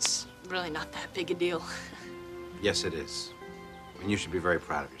 Dad, it's really not that big a deal. Yes, it is. And you should be very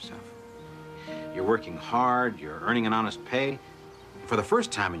proud of yourself. You're working hard, you're earning an honest pay. For the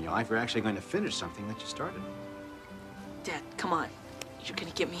first time in your life, you're actually going to finish something that you started. Dad, come on. You're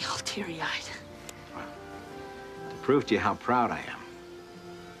gonna get me all teary-eyed. Well, to prove to you how proud I am,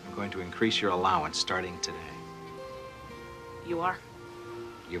 I'm going to increase your allowance starting today. You are?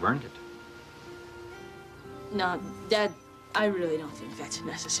 You've earned it. No, Dad, I really don't think that's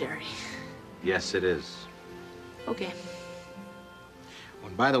necessary. Yes, it is. Okay. Oh,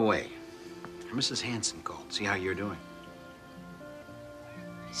 and by the way, Mrs. Hanson called. See how you're doing.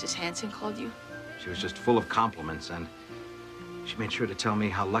 Mrs. Hanson called you? She was just full of compliments, and she made sure to tell me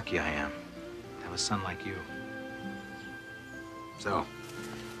how lucky I am to have a son like you. So,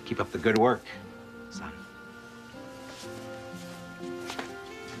 keep up the good work, son.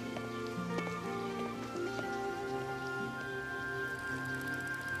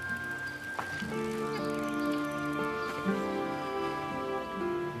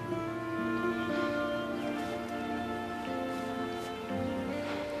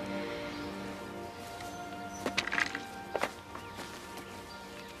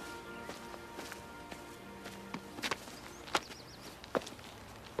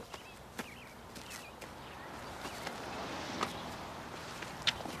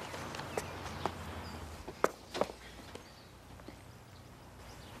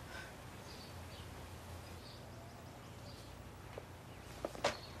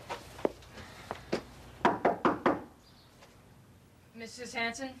 Mrs.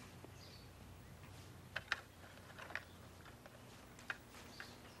 Hanson?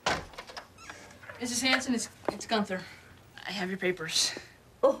 Mrs. Hanson, it's Gunther. I have your papers.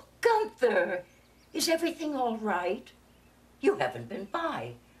 Oh, Gunther, is everything all right? You haven't been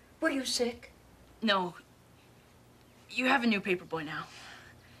by. Were you sick? No. You have a new paper boy now.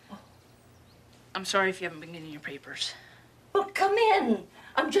 I'm sorry if you haven't been getting your papers. Well, come in.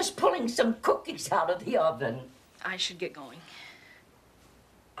 I'm just pulling some cookies out of the oven. I should get going.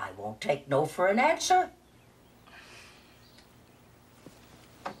 I won't take no for an answer.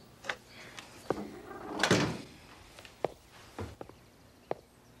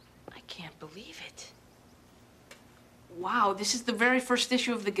 I can't believe it. Wow, this is the very first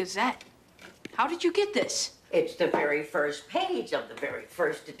issue of the Gazette. How did you get this? It's the very first page of the very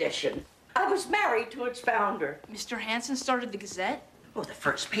first edition. I was married to its founder. Mr. Hanson started the Gazette? Oh, the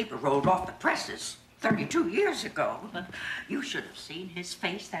first paper rolled off the presses 32 years ago. You should have seen his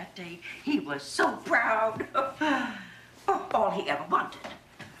face that day. He was so proud. Oh, all he ever wanted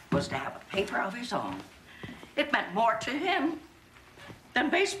was to have a paper of his own. It meant more to him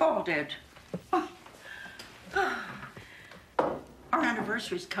than baseball did. Our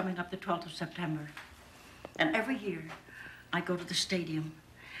anniversary's coming up the 12th of September. And every year, I go to the stadium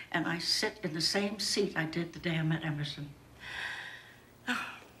and I sit in the same seat I did the day I met Emerson.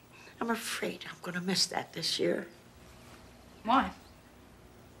 I'm afraid I'm going to miss that this year. Why?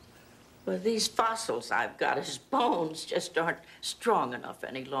 Well, these fossils I've got, his bones just aren't strong enough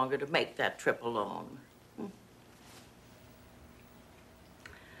any longer to make that trip alone.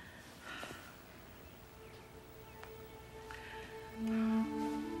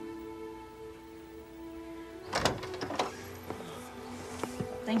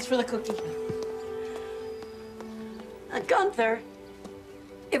 Thanks for the cookie. Gunther,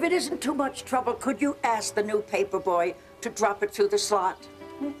 if it isn't too much trouble, could you ask the new paper boy to drop it through the slot?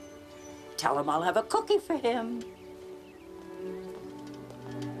 Tell him I'll have a cookie for him.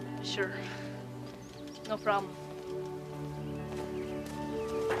 Sure. No problem.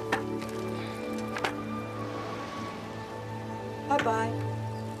 Bye-bye.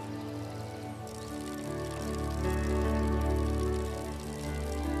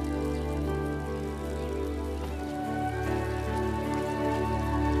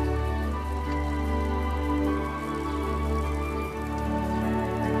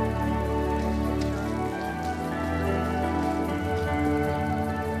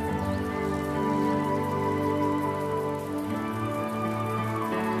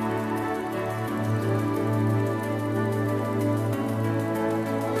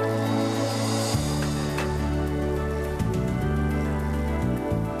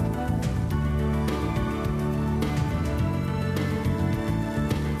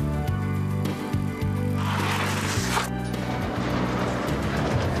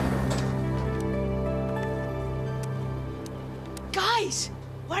 Guys,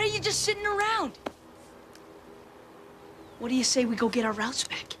 why are you just sitting around? What do you say we go get our routes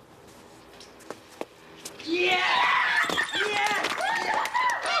back? Yeah! Yeah!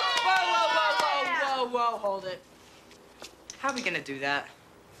 Whoa, hold it. How are we gonna do that?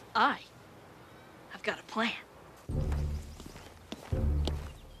 I've got a plan.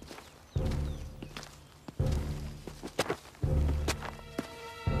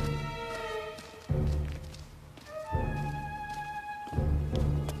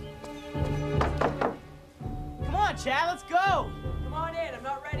 Come on, Chad, let's go! Come on in, I'm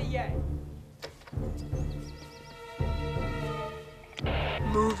not ready yet.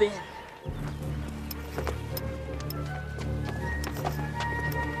 Move in.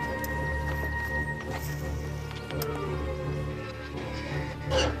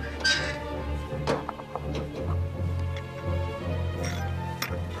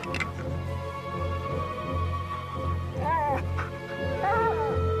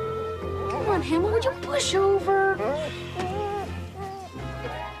 Come on, Hammer, would you push over?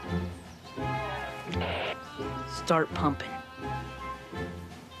 Start pumping.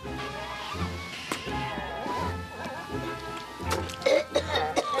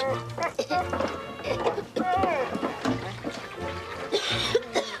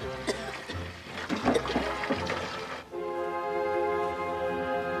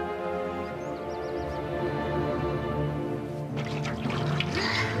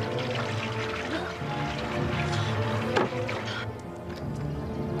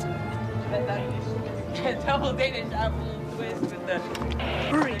 Double Danish apple twist with the...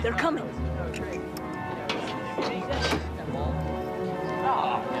 Hurry, they're coming.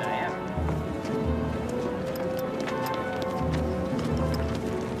 Oh, yeah.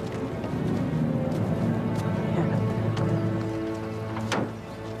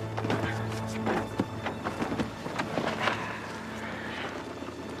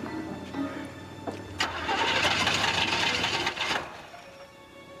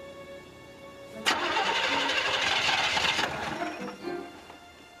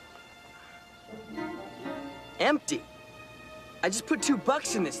 Empty. I just put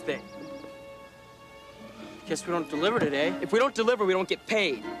 $2 in this thing. Guess we don't deliver today. If we don't deliver, we don't get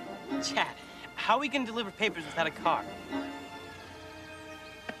paid. Chad, how are we gonna deliver papers without a car?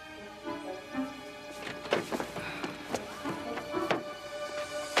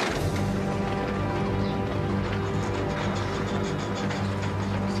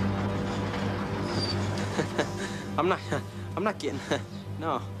 I'm not getting,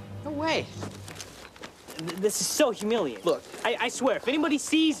 no way. This is so humiliating. Look. I swear, if anybody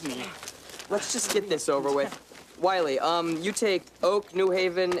sees me... Let's just get this over with. Wiley, you take Oak, New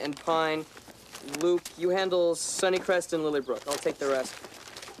Haven, and Pine. Luke, you handle Sunnycrest and Lilybrook. I'll take the rest.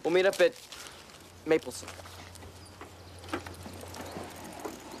 We'll meet up at Mapleson.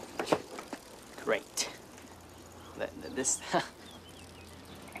 Great. This...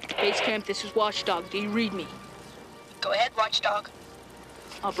 Base camp, this is Watchdog. Do you read me? Go ahead, Watchdog.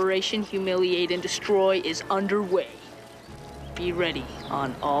 Operation Humiliate and Destroy is underway. Be ready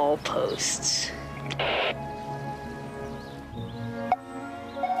on all posts. All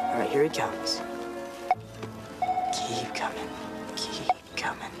right, here he comes. Keep coming. Keep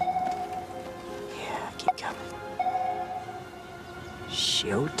coming. Yeah, keep coming.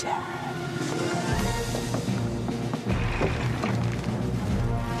 Showtime.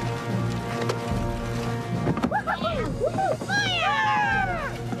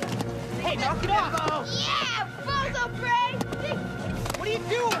 Hey, knock it off! Yeah, bozo brain! What are you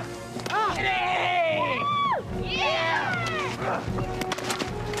doing?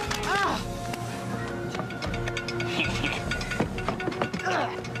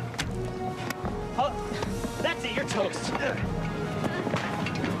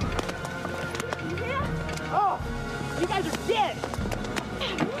 You guys are dead!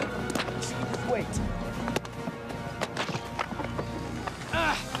 Wait.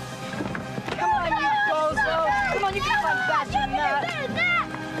 Come on, you bozo! Come on, you can run faster than that!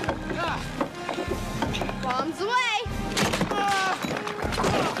 Bombs away!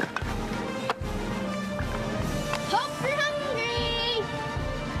 Hope you're hungry!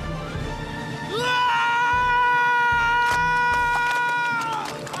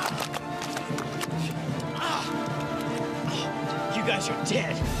 You guys are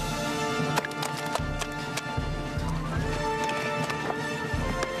dead.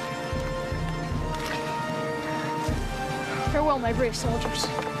 Farewell, my brave soldiers.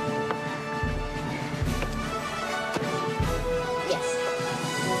 Yes.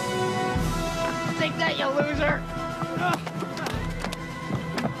 Take that, you loser!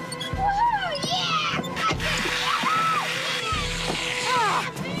 Woohoo! Yeah!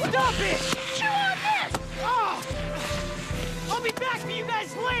 Stop it! Chew on this! I'll be back for you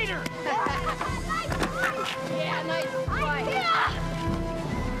guys later! Yeah, nice fight.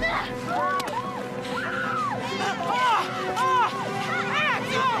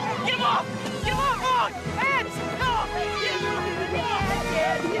 Ants! Get him off! Get him off! Ants!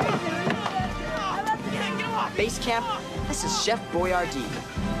 Get him off! Base camp, this is Chef Boyardee.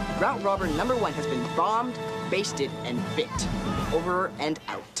 Route robber number 1 has been bombed, basted, and bit. Over and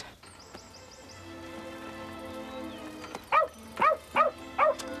out.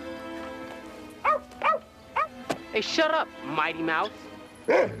 Hey, shut up, Mighty Mouse.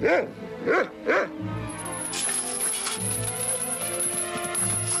 You're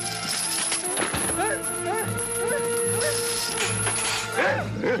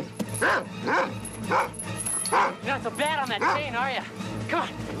not so bad on that chain, are you? Come on,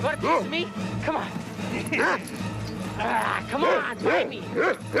 you want a piece of me? Come on. Come on, bite me.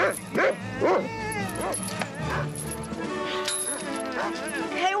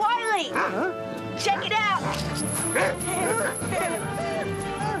 Hey, Wiley! Check it out!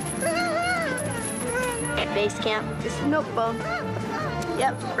 At base camp, This is milk bone.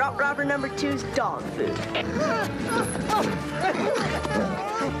 Yep, route robber number 2's dog food.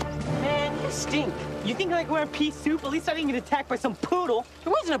 Man, you stink. You think like wearing pea soup? At least I didn't get attacked by some poodle. It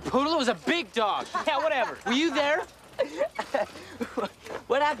wasn't a poodle, it was a big dog. Yeah, whatever. Were you there?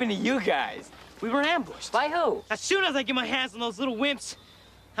 What happened to you guys? We were ambushed. By who? As soon as I get my hands on those little wimps,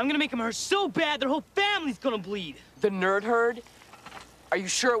 I'm gonna make them hurt so bad their whole family's gonna bleed. The nerd herd? Are you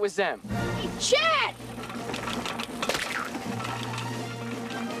sure it was them? hey, Chad!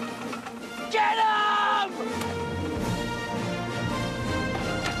 Get him!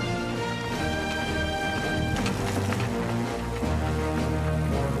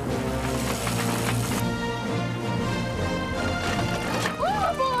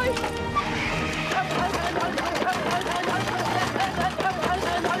 Oh, boy!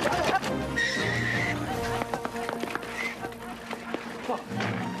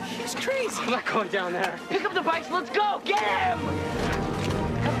 He's crazy. I'm not going down there. Pick up the bikes, let's go! Get him!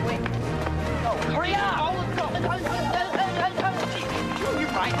 Hurry up! You're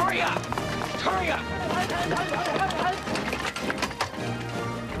right, hurry up! Hurry up!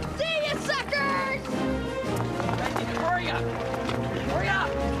 See ya, suckers! Hurry up! Hurry up!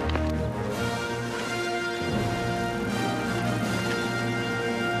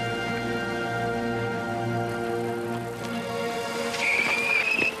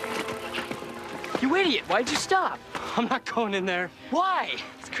 You idiot, why'd you stop? I'm not going in there. Why?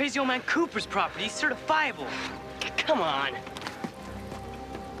 It's crazy old man Cooper's property. He's certifiable. Come on.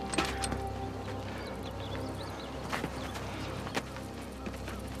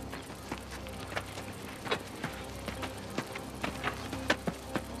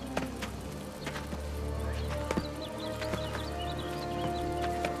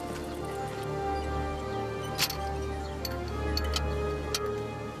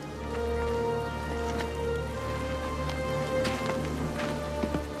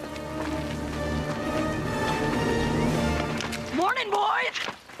 Morning, boys!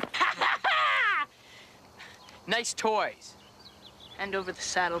 Nice toys. Hand over the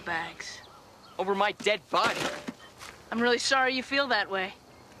saddlebags. Over my dead body. I'm really sorry you feel that way.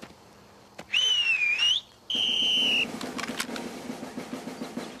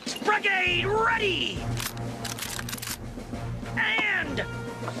 Brigade ready! And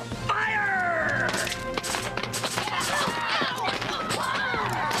fire!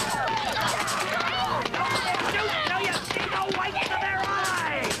 Shoot till you see the whites of their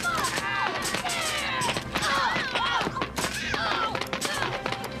eyes!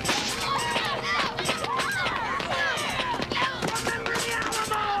 Remember the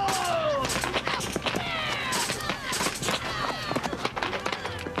Alamo!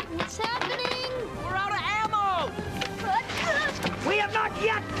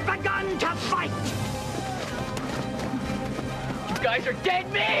 guys are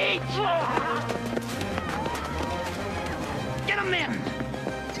dead meat! Get them in!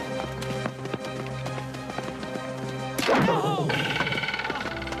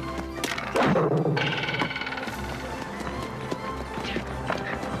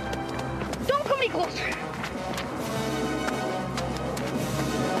 Don't come any closer.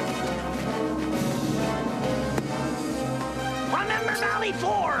 Remember Valley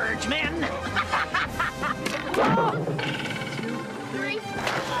Forge, men! 2, 3.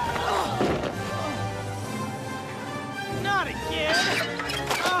 Not again!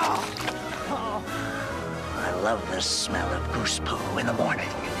 I love the smell of goose poo in the morning.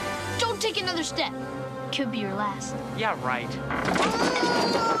 Don't take another step. Could be your last. Yeah, right.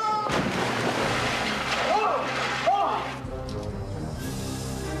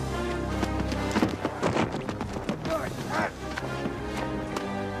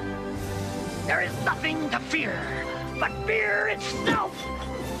 There is nothing to fear but fear itself!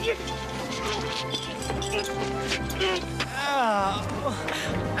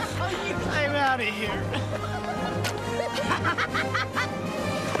 I'm out of here.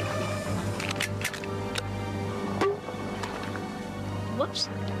 Whoops.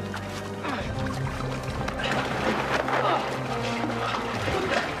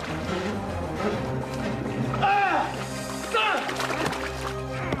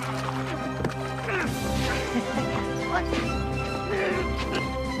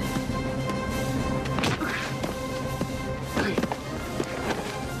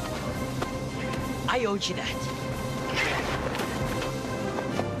 I owed you that.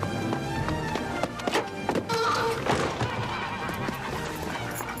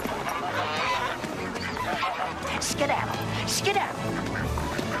 Skedaddle! Skedaddle!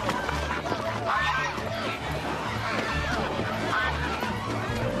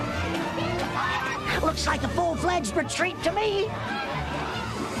 Looks like a full-fledged retreat to me.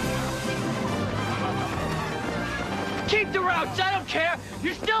 Keep the routes, I don't care.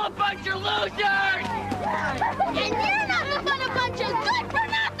 You're still a bunch of losers! And you're nothing but a bunch of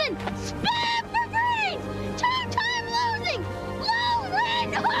good-for-nothing, spam-for-freeze, two-time losing,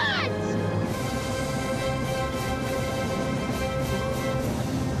 low-rent hoods!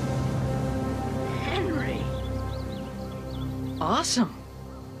 Henry. Awesome.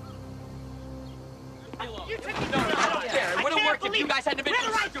 It wouldn't work if you guys hadn't been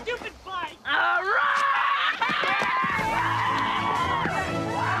so stupid. All right!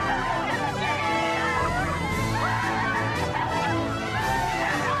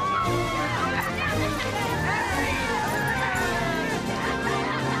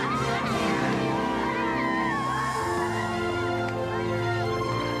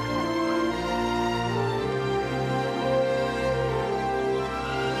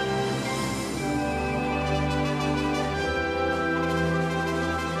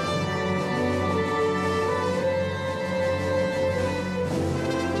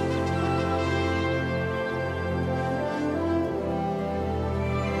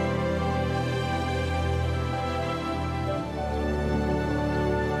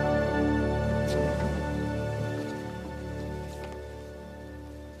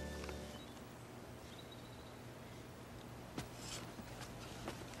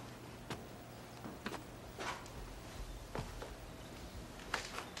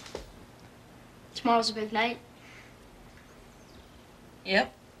 Tomorrow's a big night.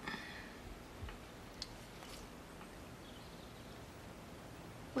 Yep.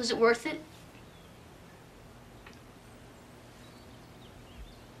 Was it worth it?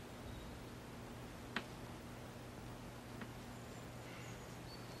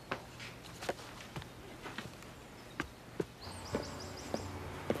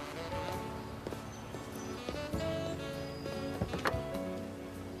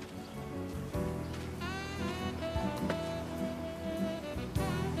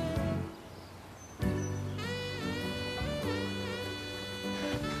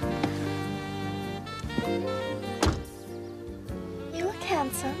 You look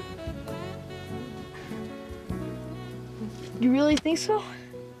handsome. You really think so?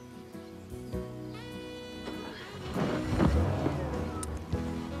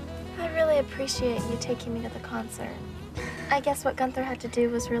 I really appreciate you taking me to the concert. I guess what Gunther had to do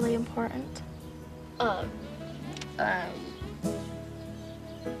was really important. Well,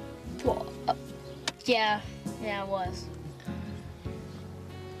 yeah, it was.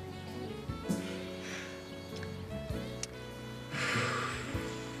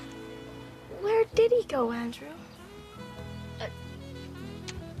 Where did he go, Andrew?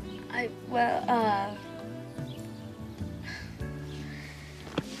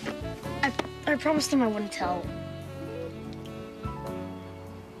 I promised him I wouldn't tell.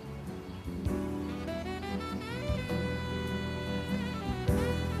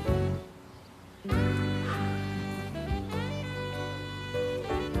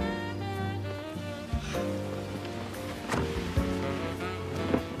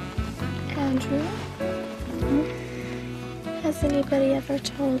 Andrew, has anybody ever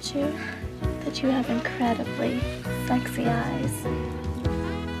told you that you have incredibly sexy eyes?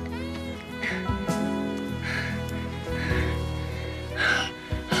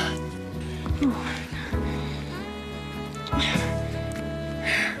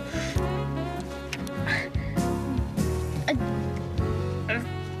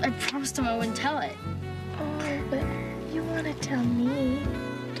 I promised him I wouldn't tell it. Oh, but you want to tell me,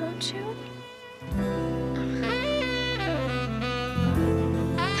 don't you?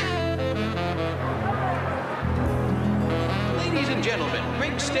 Ladies and gentlemen,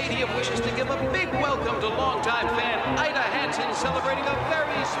 Big Stadium wishes to give a big welcome to longtime fan Ida Hansen celebrating a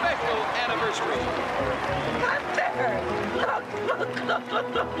very special anniversary. Look.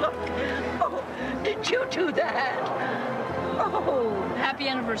 Oh, did you do that? Oh. Happy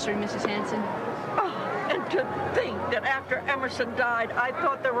anniversary, Mrs. Hansen. Oh, and to think that after Emerson died, I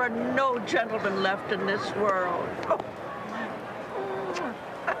thought there were no gentlemen left in this world. Oh.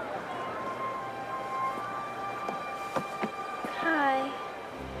 Hi.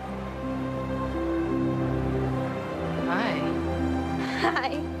 Hi.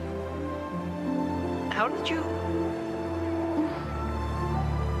 Hi. How did you